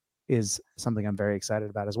 which is something I'm very excited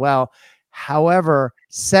about as well. However,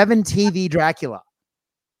 7 TV Dracula.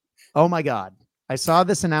 Oh my God. I saw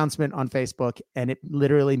this announcement on Facebook and it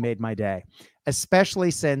literally made my day,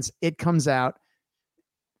 especially since it comes out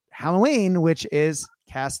Halloween, which is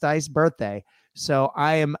Cast Ice birthday. So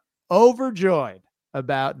I am overjoyed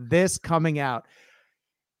about this coming out.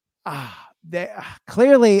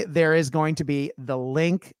 Clearly there is going to be the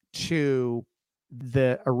link to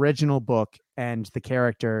the original book and the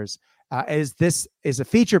characters, as this is a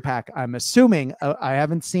feature pack. I'm assuming I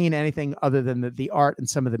haven't seen anything other than the art and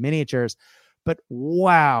some of the miniatures, but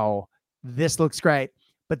wow, this looks great.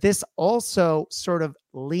 But this also sort of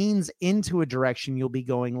leans into a direction you'll be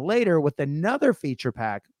going later with another feature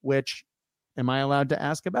pack, which am I allowed to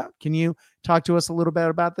ask about? Can you talk to us a little bit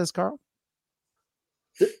about this, Carl?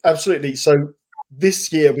 Absolutely. So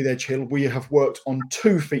this year with Edge Hill, we have worked on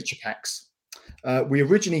 2 feature packs. We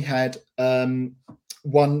originally had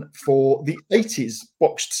one for the 80s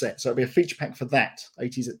boxed set. So it'll be a feature pack for that,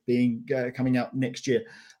 80s being coming out next year.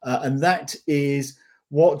 And that is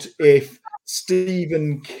what if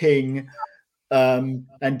Stephen King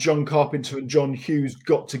and John Carpenter and John Hughes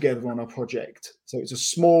got together on a project. So it's a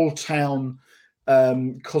small town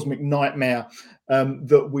cosmic nightmare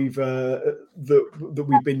that we've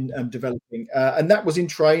been developing, and that was in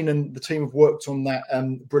train, and the team have worked on that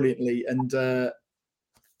brilliantly, and it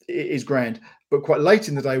is grand. But quite late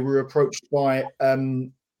in the day, we were approached by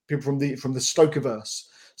people from the Stokerverse.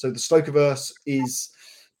 So the Stokerverse is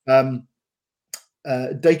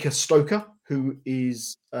Dacre Stoker, who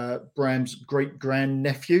is Bram's great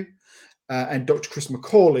grandnephew, and Dr. Chris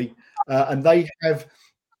McCauley, and they have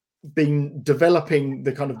been developing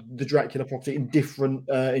the kind of the Dracula property in different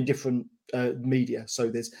media. So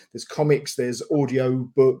there's comics, there's audio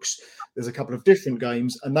books, there's a couple of different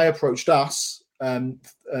games, and they approached us and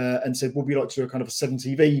said, would we like to do a kind of a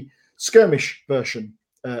 7TV skirmish version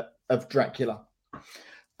of Dracula?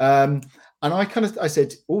 And I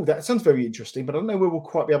said, oh, that sounds very interesting, but I don't know where we'll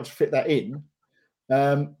quite be able to fit that in.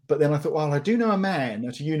 But then I thought, well, I do know a man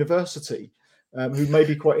at a university who may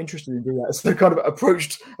be quite interested in doing that. So they kind of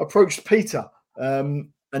approached Peter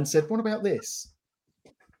and said, what about this?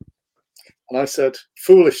 And I said,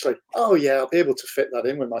 foolishly, oh yeah, I'll be able to fit that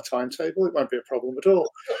in with my timetable. It won't be a problem at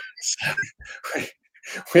all. So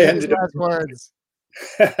we ended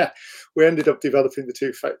up developing the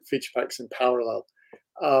 2 feature packs in parallel.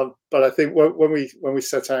 But I think when we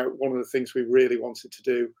set out, one of the things we really wanted to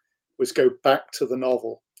do was go back to the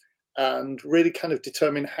novel and really kind of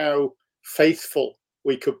determine how faithful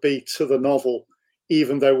we could be to the novel,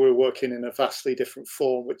 even though we're working in a vastly different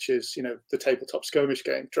form, which is, the tabletop skirmish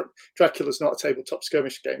game. Dracula's not a tabletop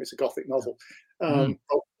skirmish game; it's a Gothic novel. But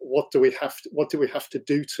what do we have to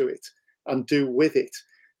do to it and do with it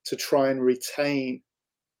to try and retain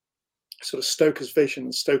sort of Stoker's vision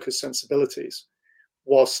and Stoker's sensibilities,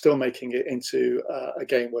 while still making it into a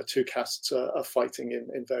game where 2 casts are fighting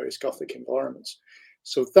in various Gothic environments?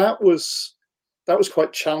 So that was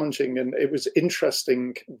quite challenging, and it was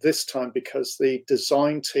interesting this time because the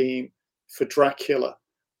design team for Dracula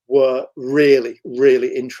were really,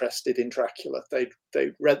 really interested in Dracula. They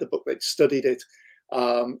read the book, they'd studied it.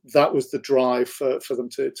 That was the drive for them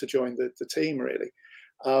to join the team, really.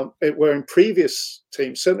 Where in previous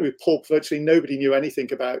teams, certainly with Pulp, virtually nobody knew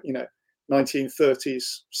anything about 1930s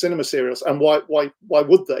cinema serials, and why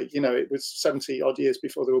would they? It was 70 odd years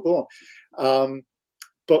before they were born.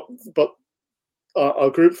 But our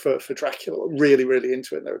group for Dracula were really, really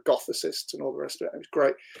into it. They were Gothicists and all the rest of it. It was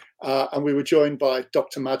great. And we were joined by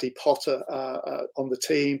Dr. Maddie Potter on the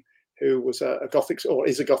team, who was a Gothic, or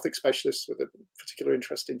is a Gothic specialist with a particular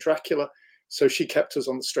interest in Dracula. So she kept us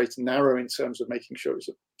on the straight and narrow in terms of making sure it was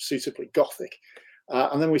suitably Gothic.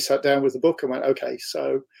 And then we sat down with the book and went, okay,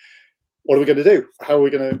 so what are we going to do? How are we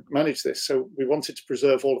going to manage this? So we wanted to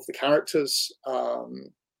preserve all of the characters.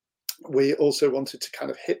 We also wanted to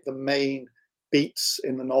kind of hit the main beats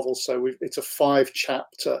in the novel. So it's a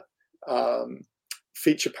 5-chapter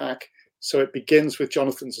feature pack. So it begins with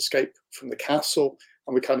Jonathan's escape from the castle,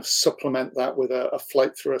 and we kind of supplement that with a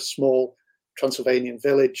flight through a small Transylvanian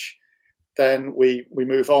village. Then we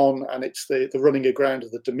move on, and it's the running aground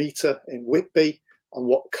of the Demeter in Whitby and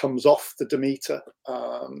what comes off the Demeter.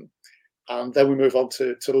 And then we move on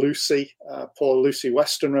to Lucy, poor Lucy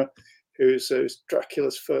Westenra, who's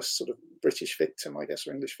Dracula's first sort of British victim, I guess,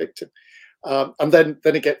 or English victim. And then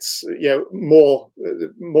it gets more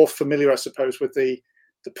familiar, I suppose, with the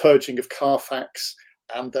purging of Carfax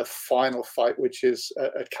and the final fight, which is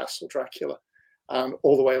at Castle Dracula. And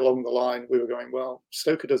all the way along the line, we were going, well,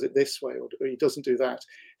 Stoker does it this way, or he doesn't do that.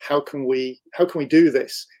 How can we do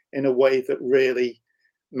this in a way that really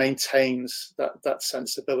maintains that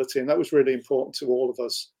sensibility? And that was really important to all of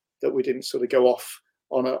us, that we didn't sort of go off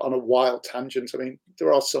on a wild tangent. I mean,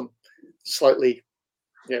 there are some slightly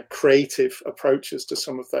creative approaches to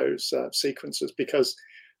some of those sequences, because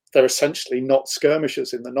they're essentially not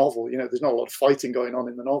skirmishes in the novel. There's not a lot of fighting going on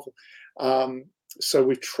in the novel. So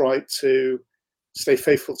we've tried to stay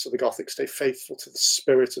faithful to the Gothic, stay faithful to the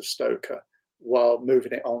spirit of Stoker, while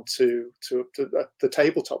moving it on to the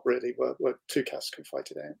tabletop, really, where two casts can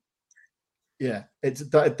fight it out. Yeah,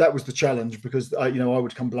 that was the challenge, because I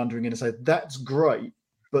would come blundering in and say, that's great,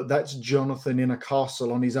 but that's Jonathan in a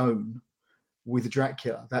castle on his own with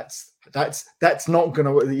Dracula. That's not going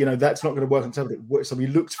to that's not going to work on tabletop. So we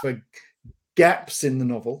looked for gaps in the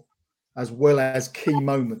novel, as well as key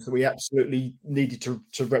moments that we absolutely needed to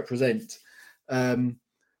represent.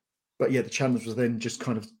 But yeah, the challenge was then just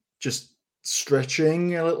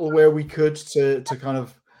stretching a little where we could to kind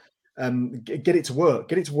of get it to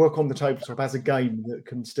work on the tabletop as a game that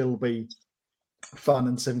can still be fun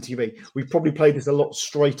and 7TV. We've probably played this a lot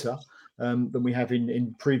straighter than we have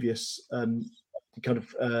in previous outings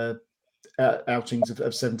of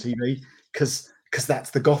 7TV, because that's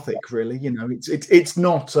the Gothic, really. It's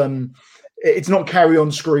not Carry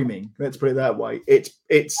On Screaming. Let's put it that way.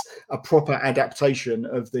 It's a proper adaptation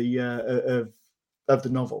of the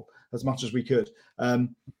novel as much as we could,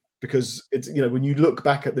 because it's when you look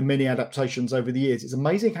back at the many adaptations over the years, it's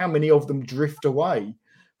amazing how many of them drift away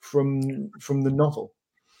from the novel.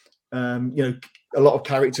 A lot of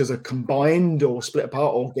characters are combined or split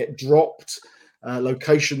apart or get dropped.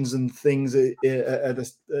 Locations and things happen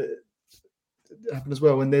as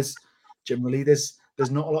well, and there's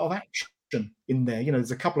not a lot of action in there.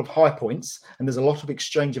 There's a couple of high points and there's a lot of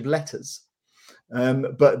exchange of letters,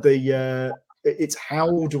 but it's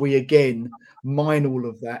how do we again mine all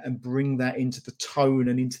of that and bring that into the tone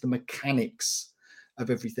and into the mechanics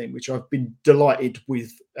of everything, which I've been delighted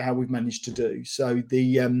with how we've managed to do. So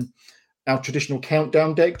our traditional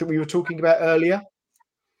countdown deck that we were talking about earlier,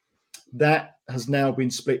 that has now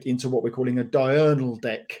been split into what we're calling a diurnal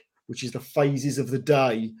deck, which is the phases of the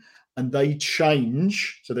day, and they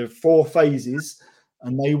change. So there are 4 phases,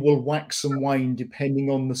 and they will wax and wane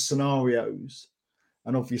depending on the scenarios.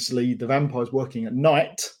 And obviously, the vampire's working at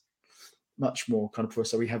night, much more kind of for us.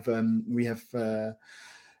 So we have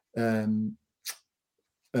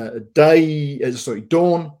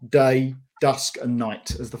dawn, day, dusk, and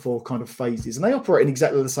night as the 4 kind of phases, and they operate in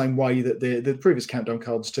exactly the same way that the previous countdown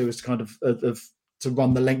cards do, as to kind of to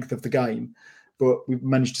run the length of the game. But we've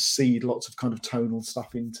managed to seed lots of kind of tonal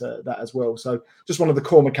stuff into that as well. So just one of the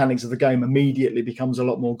core mechanics of the game immediately becomes a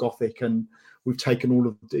lot more Gothic, and we've taken all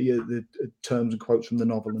of the terms and quotes from the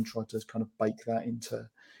novel and tried to kind of bake that into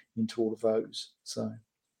all of those. So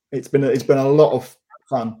it's been a lot of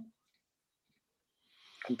fun.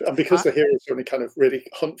 And because the heroes only kind of really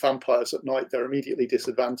hunt vampires at night, they're immediately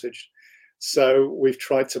disadvantaged. So we've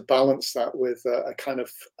tried to balance that with a kind of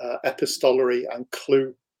epistolary and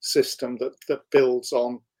clue system that builds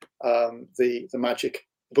on the magic,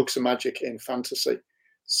 books of magic in fantasy.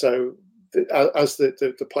 So as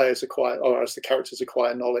the players acquire, or as the characters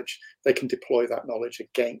acquire knowledge, they can deploy that knowledge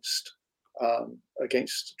against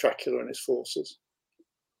Dracula and his forces.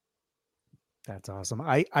 That's awesome.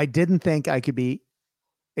 I didn't think I could be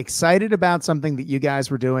excited about something that you guys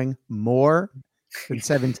were doing more than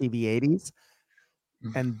 7TV80s,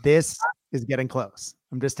 and this is getting close.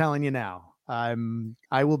 I'm just telling you now.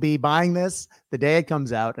 I will be buying this the day it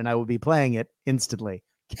comes out, and I will be playing it instantly.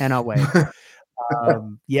 Cannot wait.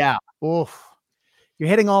 Yeah. Oof. You're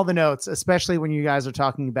hitting all the notes, especially when you guys are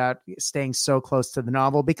talking about staying so close to the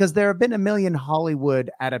novel, because there have been a million Hollywood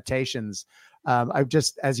adaptations. I've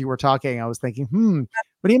just, as you were talking, I was thinking,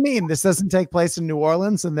 what do you mean this doesn't take place in New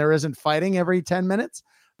Orleans and there isn't fighting every 10 minutes?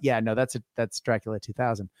 Yeah, no, that's Dracula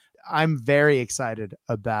 2000. I'm very excited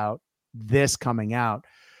about this coming out.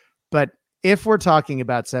 But if we're talking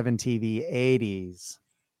about 7TV80s,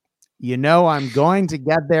 I'm going to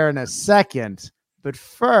get there in a second. But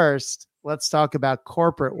first, let's talk about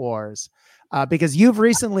Corporate Wars, because you've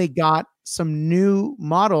recently got some new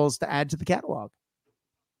models to add to the catalog.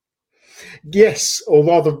 Yes, or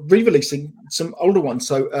rather re-releasing some older ones.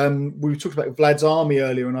 So we talked about Vlad's Army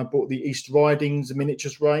earlier, and I bought the East Ridings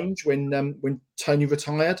miniatures range when Tony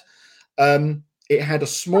retired. It had a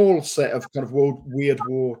small set of kind of Weird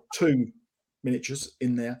War II miniatures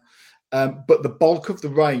in there, but the bulk of the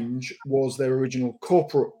range was their original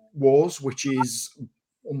Corporate Wars, which is,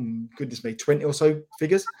 goodness me, 20 or so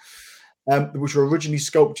figures. Which were originally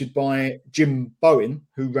sculpted by Jim Bowen,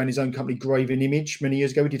 who ran his own company, Graven Image, many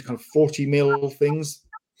years ago. He did kind of 40 mil things,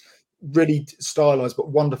 really stylized, but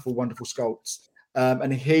wonderful, wonderful sculpts.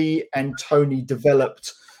 And he and Tony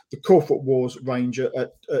developed the Corporate Wars range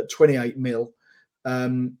at 28 mil.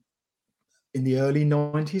 In the early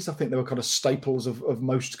 90s, I think they were kind of staples of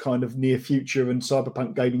most kind of near future and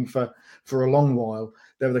cyberpunk gaming for a long while.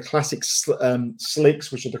 They were the classic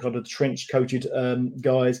slicks, which are the kind of trench coated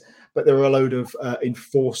guys, but there were a load of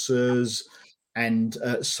enforcers and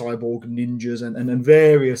cyborg ninjas and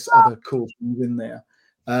various other cool things in there.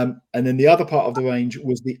 And then the other part of the range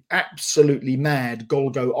was the absolutely mad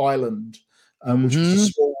Golgo Island, which was a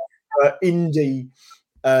small indie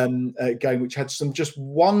game which had some just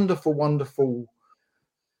wonderful, wonderful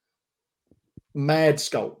mad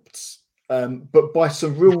sculpts, but by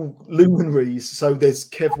some real luminaries. So there's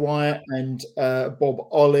Kev Wyatt and Bob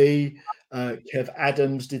Ollie. Kev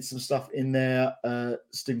Adams did some stuff in there.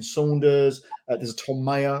 Stephen Saunders. There's a Tom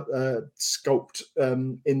Mayer sculpt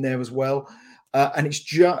in there as well. And it's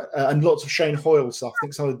just and lots of Shane Hoyle stuff. I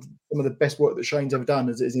think some of the best work that Shane's ever done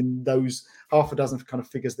is in those half a dozen kind of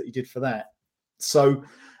figures that he did for that. So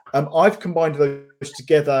I've combined those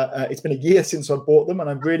together. It's been a year since I bought them, and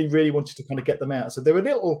I really, really wanted to kind of get them out. So they're a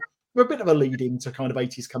bit of a lead into kind of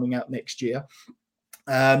 80s coming out next year.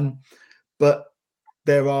 But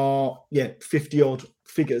there are 50 odd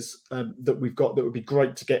figures that we've got that would be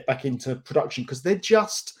great to get back into production, because they're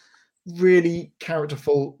just really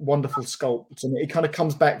characterful, wonderful sculpts, and it kind of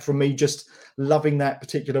comes back from me just loving that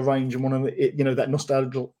particular range and one of it, that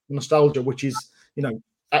nostalgia, which is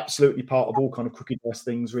absolutely part of all kind of Crooked Dice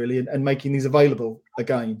things, really, and making these available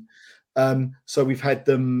again. So we've had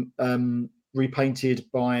them repainted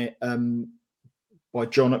by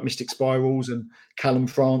John at Mystic Spirals and Callum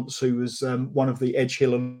France, who was one of the Edge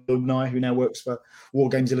Hill alumni, who now works for War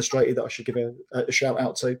Games Illustrated, that I should give a shout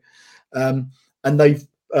out to. And they've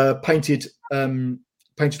painted all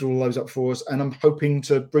of those up for us, and I'm hoping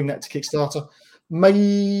to bring that to Kickstarter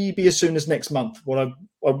maybe as soon as next month. What I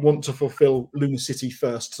want to fulfill Lunar City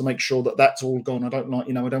first to make sure that that's all gone. I don't want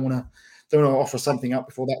to offer something up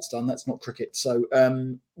before that's done. That's not cricket. So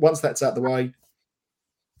once that's out the way,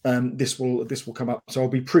 this will come up. So I'll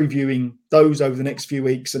be previewing those over the next few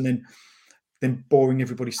weeks, and then boring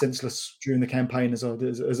everybody senseless during the campaign as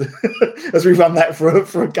we run that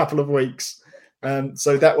for a couple of weeks.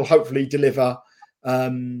 So that will hopefully deliver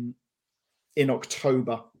in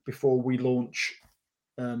October before we launch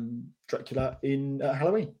Dracula in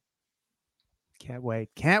Halloween. Can't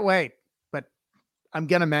wait. But I'm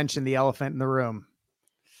going to mention the elephant in the room.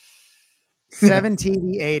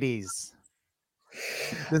 70 80s.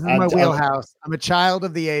 This is my wheelhouse. I'm a child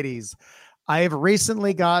of the 80s. I have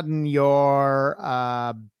recently gotten your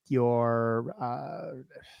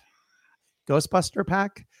Ghostbuster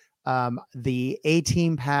pack, the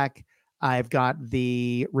A-Team pack. I've got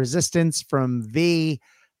the Resistance from V.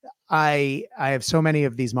 I have so many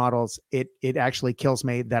of these models. It actually kills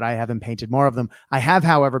me that I haven't painted more of them. I have,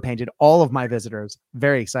 however, painted all of my visitors.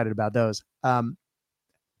 Very excited about those.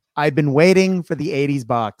 I've been waiting for the 80s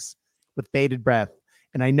box with bated breath.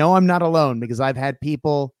 And I know I'm not alone, because I've had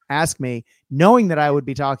people ask me, knowing that I would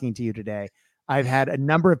be talking to you today. I've had a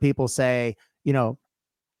number of people say,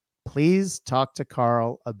 please talk to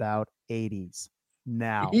Carl about 80s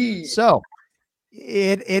now. So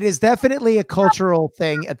it is definitely a cultural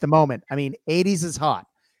thing at the moment. I mean, 80s is hot,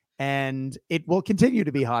 and it will continue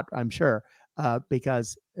to be hot, I'm sure,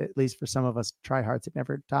 because at least for some of us tryhards, it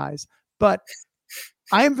never dies. But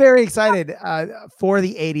I am very excited for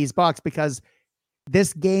the 80s box, because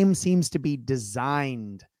this game seems to be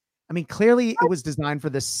designed. I mean, clearly it was designed for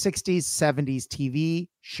the 60s, 70s TV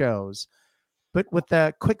shows, but with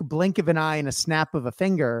the quick blink of an eye and a snap of a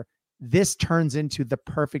finger, this turns into the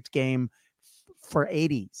perfect game for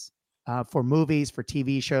 80s, for movies, for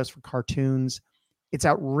TV shows, for cartoons. It's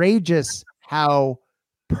outrageous how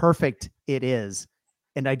perfect it is.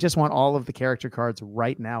 And I just want all of the character cards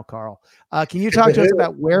right now, Carl. Can you talk to us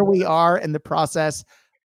about where we are in the process?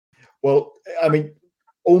 Well, I mean,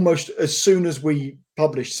 almost as soon as we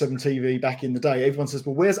published 7TV back in the day, everyone says,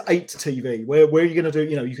 well, where's 8TV? Where are you going to do,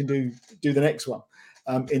 you can do the next one.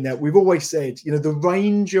 In that, we've always said, the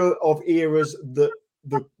range of eras that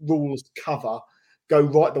the rules cover go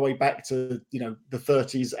right the way back to the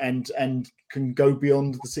 30s and can go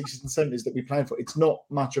beyond the 60s and 70s that we planned for. It's not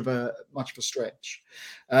much of a stretch.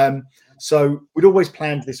 So we'd always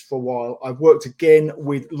planned this for a while. I've worked again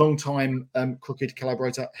with longtime Crooked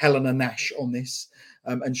collaborator Helena Nash on this,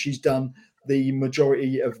 and she's done the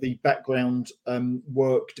majority of the background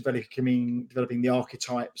work, developing the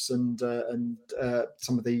archetypes and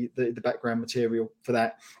some of the background material for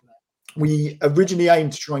that. We originally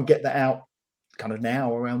aimed to try and get that out kind of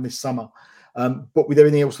now around this summer, but with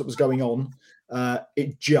everything else that was going on,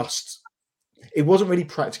 it wasn't really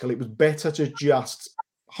practical. It was better to just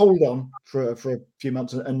hold on for a few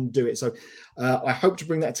months and do it. So I hope to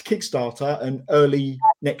bring that to Kickstarter and early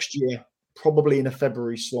next year, probably in a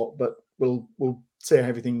February slot, but we'll see how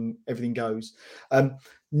everything goes.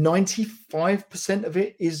 95% of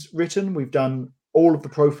it is written. We've done all of the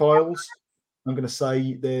profiles. I'm going to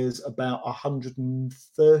say there's about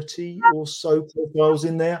 130 or so profiles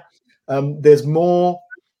in there. There's more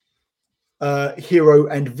hero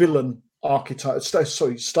and villain archetypes,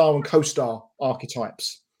 star and co-star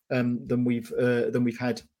archetypes than we've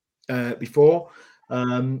had before.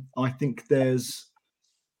 I think there's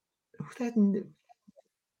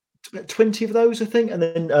about 20 of those, I think, and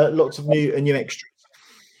then lots of new extras.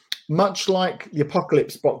 Much like the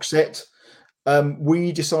Apocalypse box set,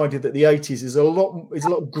 we decided that the 80s is a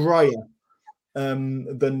lot grayer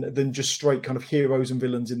than just straight kind of heroes and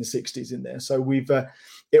villains in the 60s in there. So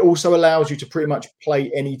it also allows you to pretty much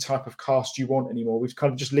play any type of cast you want anymore. We've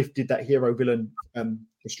kind of just lifted that hero villain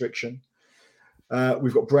restriction.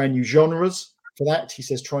 We've got brand new genres for that. He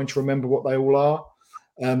says, trying to remember what they all are.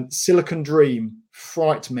 Silicon Dream,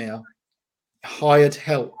 Frightmare, Hired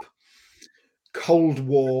Help, Cold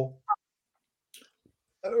War,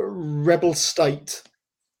 Rebel State,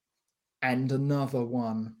 and another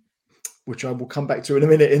one, which I will come back to in a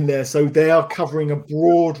minute in there. So they are covering a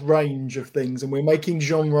broad range of things, and we're making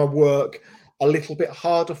genre work a little bit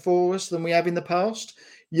harder for us than we have in the past.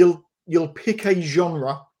 You'll pick a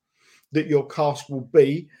genre that your cast will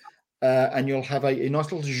be, and you'll have a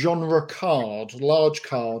nice little genre card, large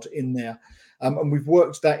card in there. And we've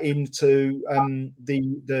worked that into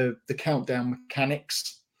the countdown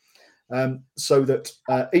mechanics, so that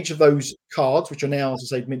each of those cards, which are now,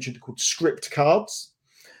 as I say, mentioned, called script cards,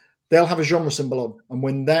 they'll have a genre symbol on. And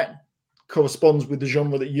when that corresponds with the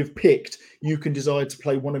genre that you've picked, you can decide to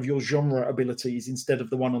play one of your genre abilities instead of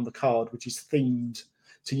the one on the card, which is themed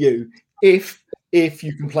to you, if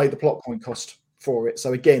you can play the plot point cost for it.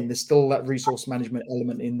 So again, there's still that resource management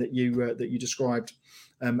element in that you described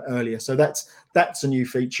earlier. So that's a new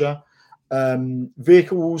feature.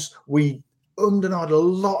 Vehicles, we underlined a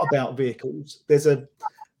lot about vehicles.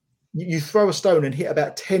 You throw a stone and hit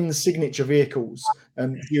about 10 signature vehicles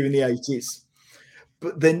during the 80s,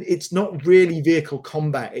 but then it's not really vehicle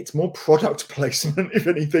combat, it's more product placement, if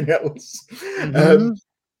anything else. Mm-hmm.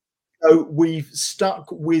 So we've stuck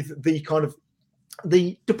with the kind of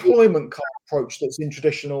the deployment card approach that's in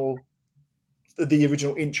the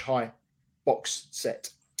original Inch High box set.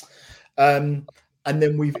 And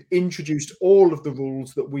then we've introduced all of the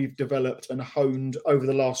rules that we've developed and honed over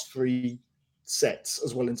the last 3 sets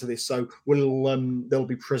as well into this. So there'll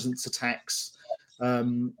be presence attacks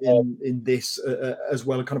in this as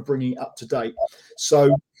well, kind of bringing it up to date.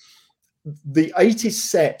 So the 80s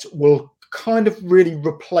set will kind of really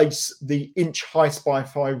replace the Inch High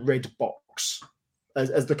Spy-Fi red box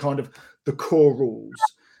as the kind of the core rules.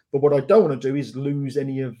 But what I don't want to do is lose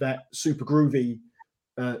any of that super groovy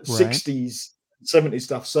 60s, 70s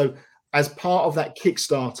stuff. So as part of that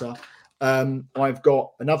Kickstarter, I've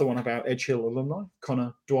got another one about Edge Hill alumni,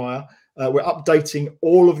 Connor Dwyer. We're updating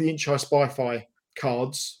all of the Inch High Spy-Fi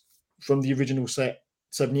cards from the original set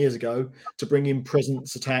 7 years ago to bring in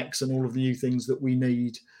presence attacks and all of the new things that we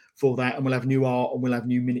need for that. And we'll have new art and we'll have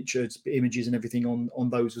new miniatures, images and everything on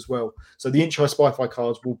those as well. So the Inch High Spy-Fi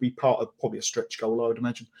cards will be part of probably a stretch goal, I would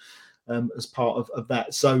imagine, as part of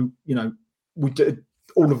that. So, we did,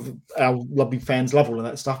 all of our lovely fans love all of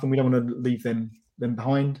that stuff and we don't want to leave them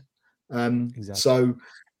behind. Exactly. So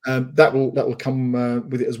that will come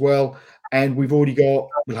with it as well. And we'll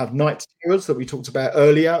have Night Terrors that we talked about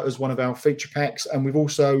earlier as one of our feature packs. And we've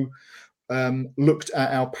also looked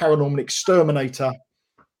at our Paranormal Exterminator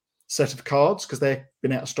set of cards because they've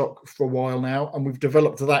been out of stock for a while now. And we've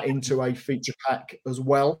developed that into a feature pack as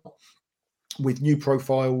well with new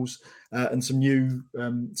profiles and some new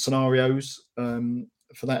scenarios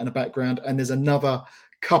for that in the background. And there's another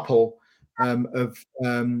couple of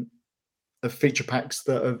feature packs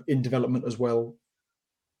that are in development as well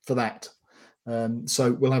for that.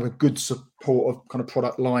 So we'll have a good support of kind of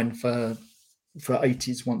product line for for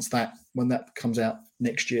 80s when that comes out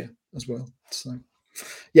next year as well. So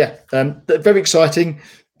yeah, very exciting.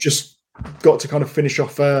 Just got to kind of finish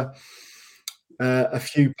off a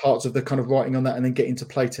few parts of the kind of writing on that and then get into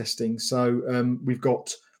playtesting. So we've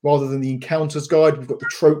got, rather than the encounters guide, we've got the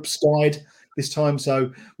tropes guide this time.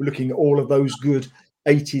 So we're looking at all of those good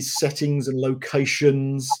 80s settings and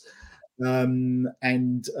locations and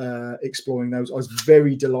exploring those. I was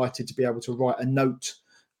very delighted to be able to write a note,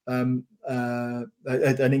 an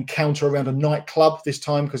encounter around a nightclub this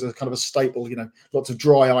time, because it's kind of a staple, lots of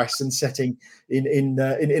dry ice and setting in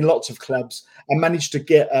lots of clubs. I managed to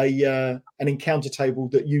get an encounter table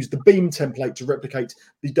that used the beam template to replicate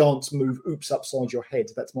the dance move "Oops Upside Your Head."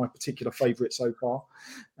 That's my particular favourite so far.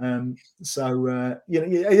 As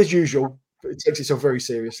usual, it takes itself very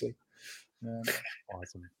seriously.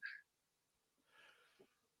 Awesome.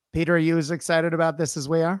 Peter, are you as excited about this as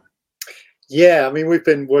we are? Yeah, I mean, we've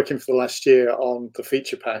been working for the last year on the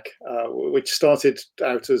feature pack, which started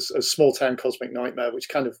out as a Small Town Cosmic Nightmare, which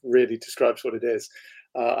kind of really describes what it is.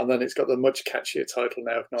 And then it's got the much catchier title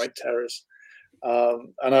now of Night Terrors.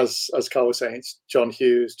 And as Carl was saying, it's John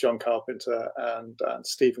Hughes, John Carpenter, and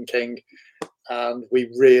Stephen King. And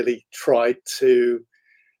we really tried to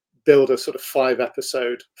build a sort of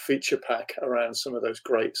 5-episode feature pack around some of those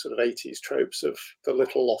great sort of 80s tropes of the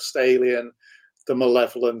little lost alien, the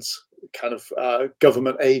malevolent kind of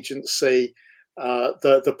government agency,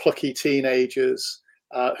 the plucky teenagers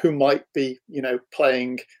who might be,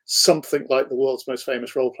 playing something like the world's most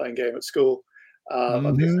famous role-playing game at school.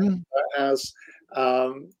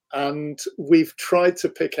 And we've tried to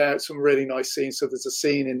pick out some really nice scenes. So there's a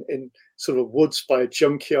scene in sort of woods by a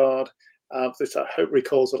junkyard that I hope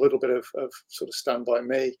recalls a little bit of sort of Stand By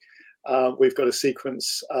Me. We've got a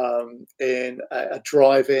sequence in a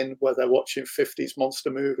drive-in where they're watching 50s monster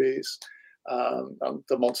movies. And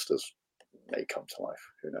the monsters may come to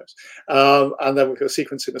life, who knows? And then we've got a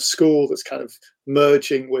sequence in a school that's kind of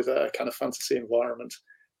merging with a kind of fantasy environment.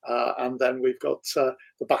 And then we've got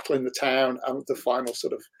the battle in the town and the final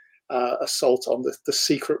sort of assault on the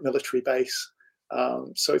secret military base.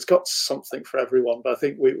 So it's got something for everyone. But I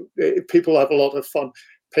think people have a lot of fun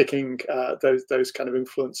picking those kind of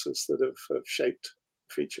influences that have shaped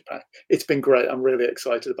the feature pack. It's been great. I'm really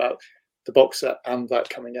excited about the box set and that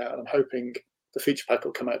coming out. And I'm hoping the feature pack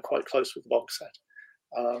will come out quite close with the box set.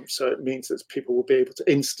 So it means that people will be able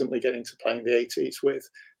to instantly get into playing the 80s with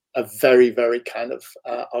a very, very kind of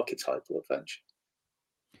archetypal adventure.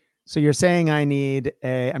 So you're saying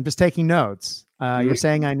I'm just taking notes. You're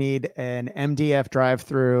saying I need an MDF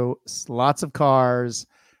drive-through, lots of cars,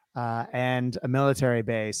 and a military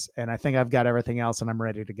base. And I think I've got everything else and I'm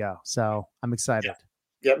ready to go. So I'm excited.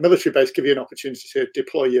 Yeah, military base give you an opportunity to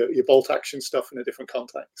deploy your bolt action stuff in a different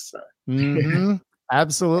context. So.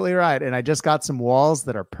 Absolutely right. And I just got some walls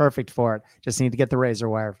that are perfect for it. Just need to get the razor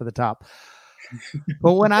wire for the top.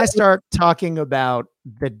 But when I start talking about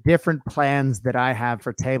the different plans that I have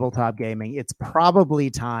for tabletop gaming, it's probably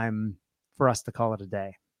time for us to call it a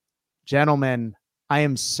day. Gentlemen, I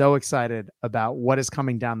am so excited about what is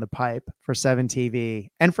coming down the pipe for 7TV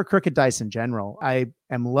and for Crooked Dice in general. I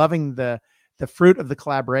am loving the fruit of the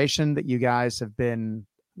collaboration that you guys have been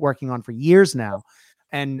working on for years now.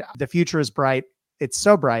 And the future is bright. It's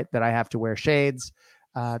so bright that I have to wear shades.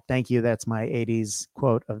 Thank you. That's my 80s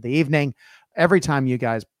quote of the evening. Every time you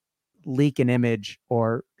guys leak an image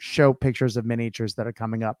or show pictures of miniatures that are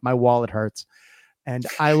coming up, my wallet hurts. And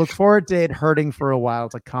I look forward to it hurting for a while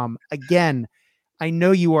to come. Again, I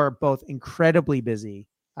know you are both incredibly busy.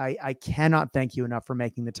 I cannot thank you enough for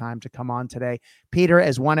making the time to come on today. Peter,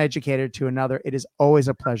 as one educator to another, it is always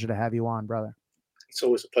a pleasure to have you on, brother. It's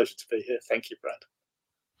always a pleasure to be here. Thank you, Brad.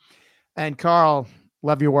 And Carl,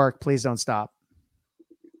 love your work. Please don't stop.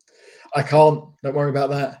 I can't. Don't worry about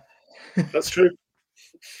that. That's true.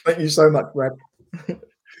 Thank you so much, Brad.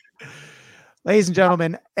 Ladies and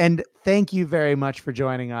gentlemen, and thank you very much for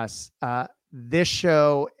joining us. This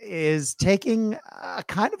show is taking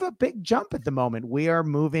kind of a big jump at the moment. We are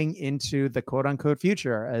moving into the quote unquote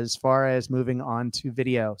future as far as moving on to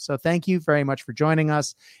video. So thank you very much for joining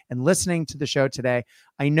us and listening to the show today.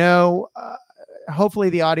 I know hopefully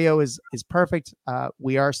the audio is perfect.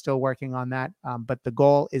 We are still working on that. But the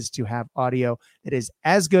goal is to have audio that is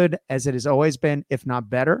as good as it has always been, if not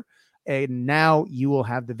better. And now you will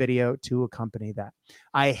have the video to accompany that.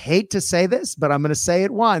 I hate to say this, but I'm going to say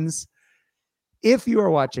it once. If you are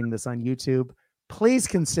watching this on YouTube, please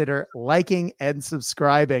consider liking and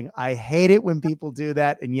subscribing. I hate it when people do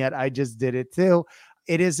that, and yet I just did it too.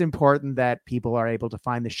 It is important that people are able to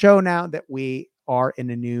find the show now that we are in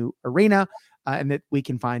a new arena. and that we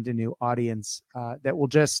can find a new audience that will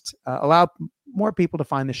just allow more people to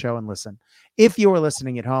find the show and listen. If you are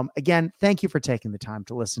listening at home, again, thank you for taking the time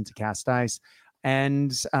to listen to Cast Dice.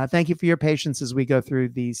 And thank you for your patience as we go through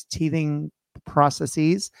these teething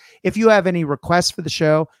processes. If you have any requests for the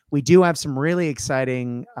show, we do have some really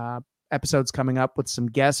exciting episodes coming up with some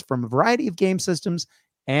guests from a variety of game systems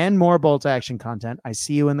and more Bolt Action content. I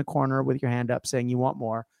see you in the corner with your hand up saying you want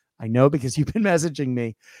more. I know because you've been messaging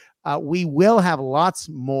me. We will have lots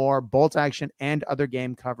more Bolt Action and other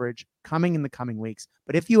game coverage coming in the coming weeks.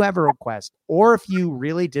 But if you have a request, or if you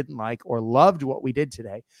really didn't like or loved what we did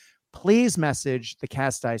today, please message the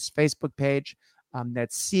Cast Dice Facebook page.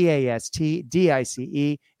 That's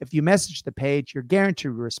CASTDICE. If you message the page, you're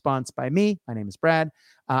guaranteed a response by me. My name is Brad.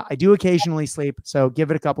 I do occasionally sleep, so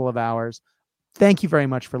give it a couple of hours. Thank you very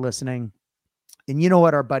much for listening. And you know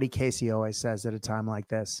what our buddy Casey always says at a time like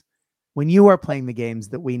this? When you are playing the games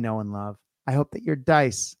that we know and love, I hope that your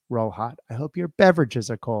dice roll hot. I hope your beverages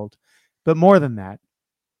are cold. But more than that,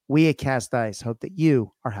 we at Cast Dice hope that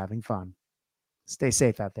you are having fun. Stay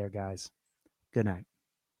safe out there, guys. Good night.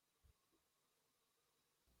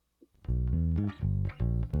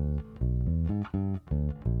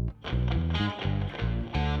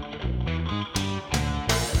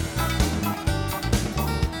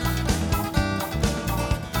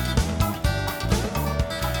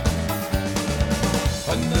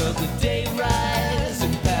 Another day rise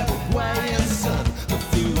in Paraguayan sun. The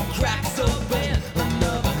few cracks open,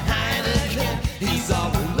 another Heineken. He's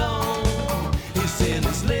all alone. He's in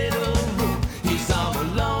his little room. He's all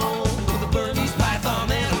alone with a Burmese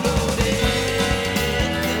python and a loaded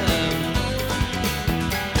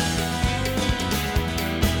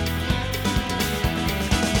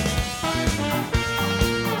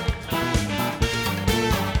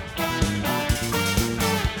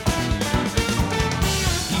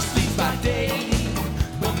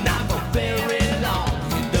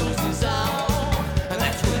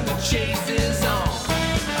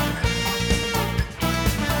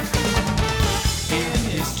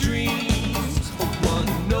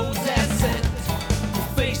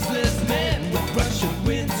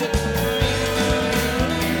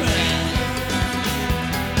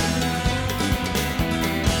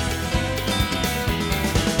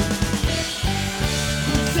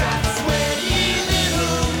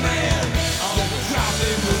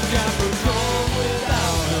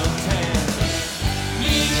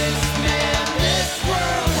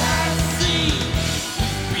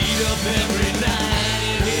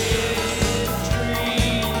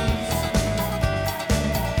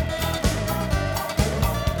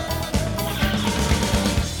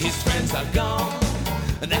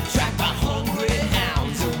and that track by hungry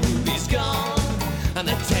hounds. The Ruby's gone, and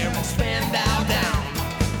the Terrence fan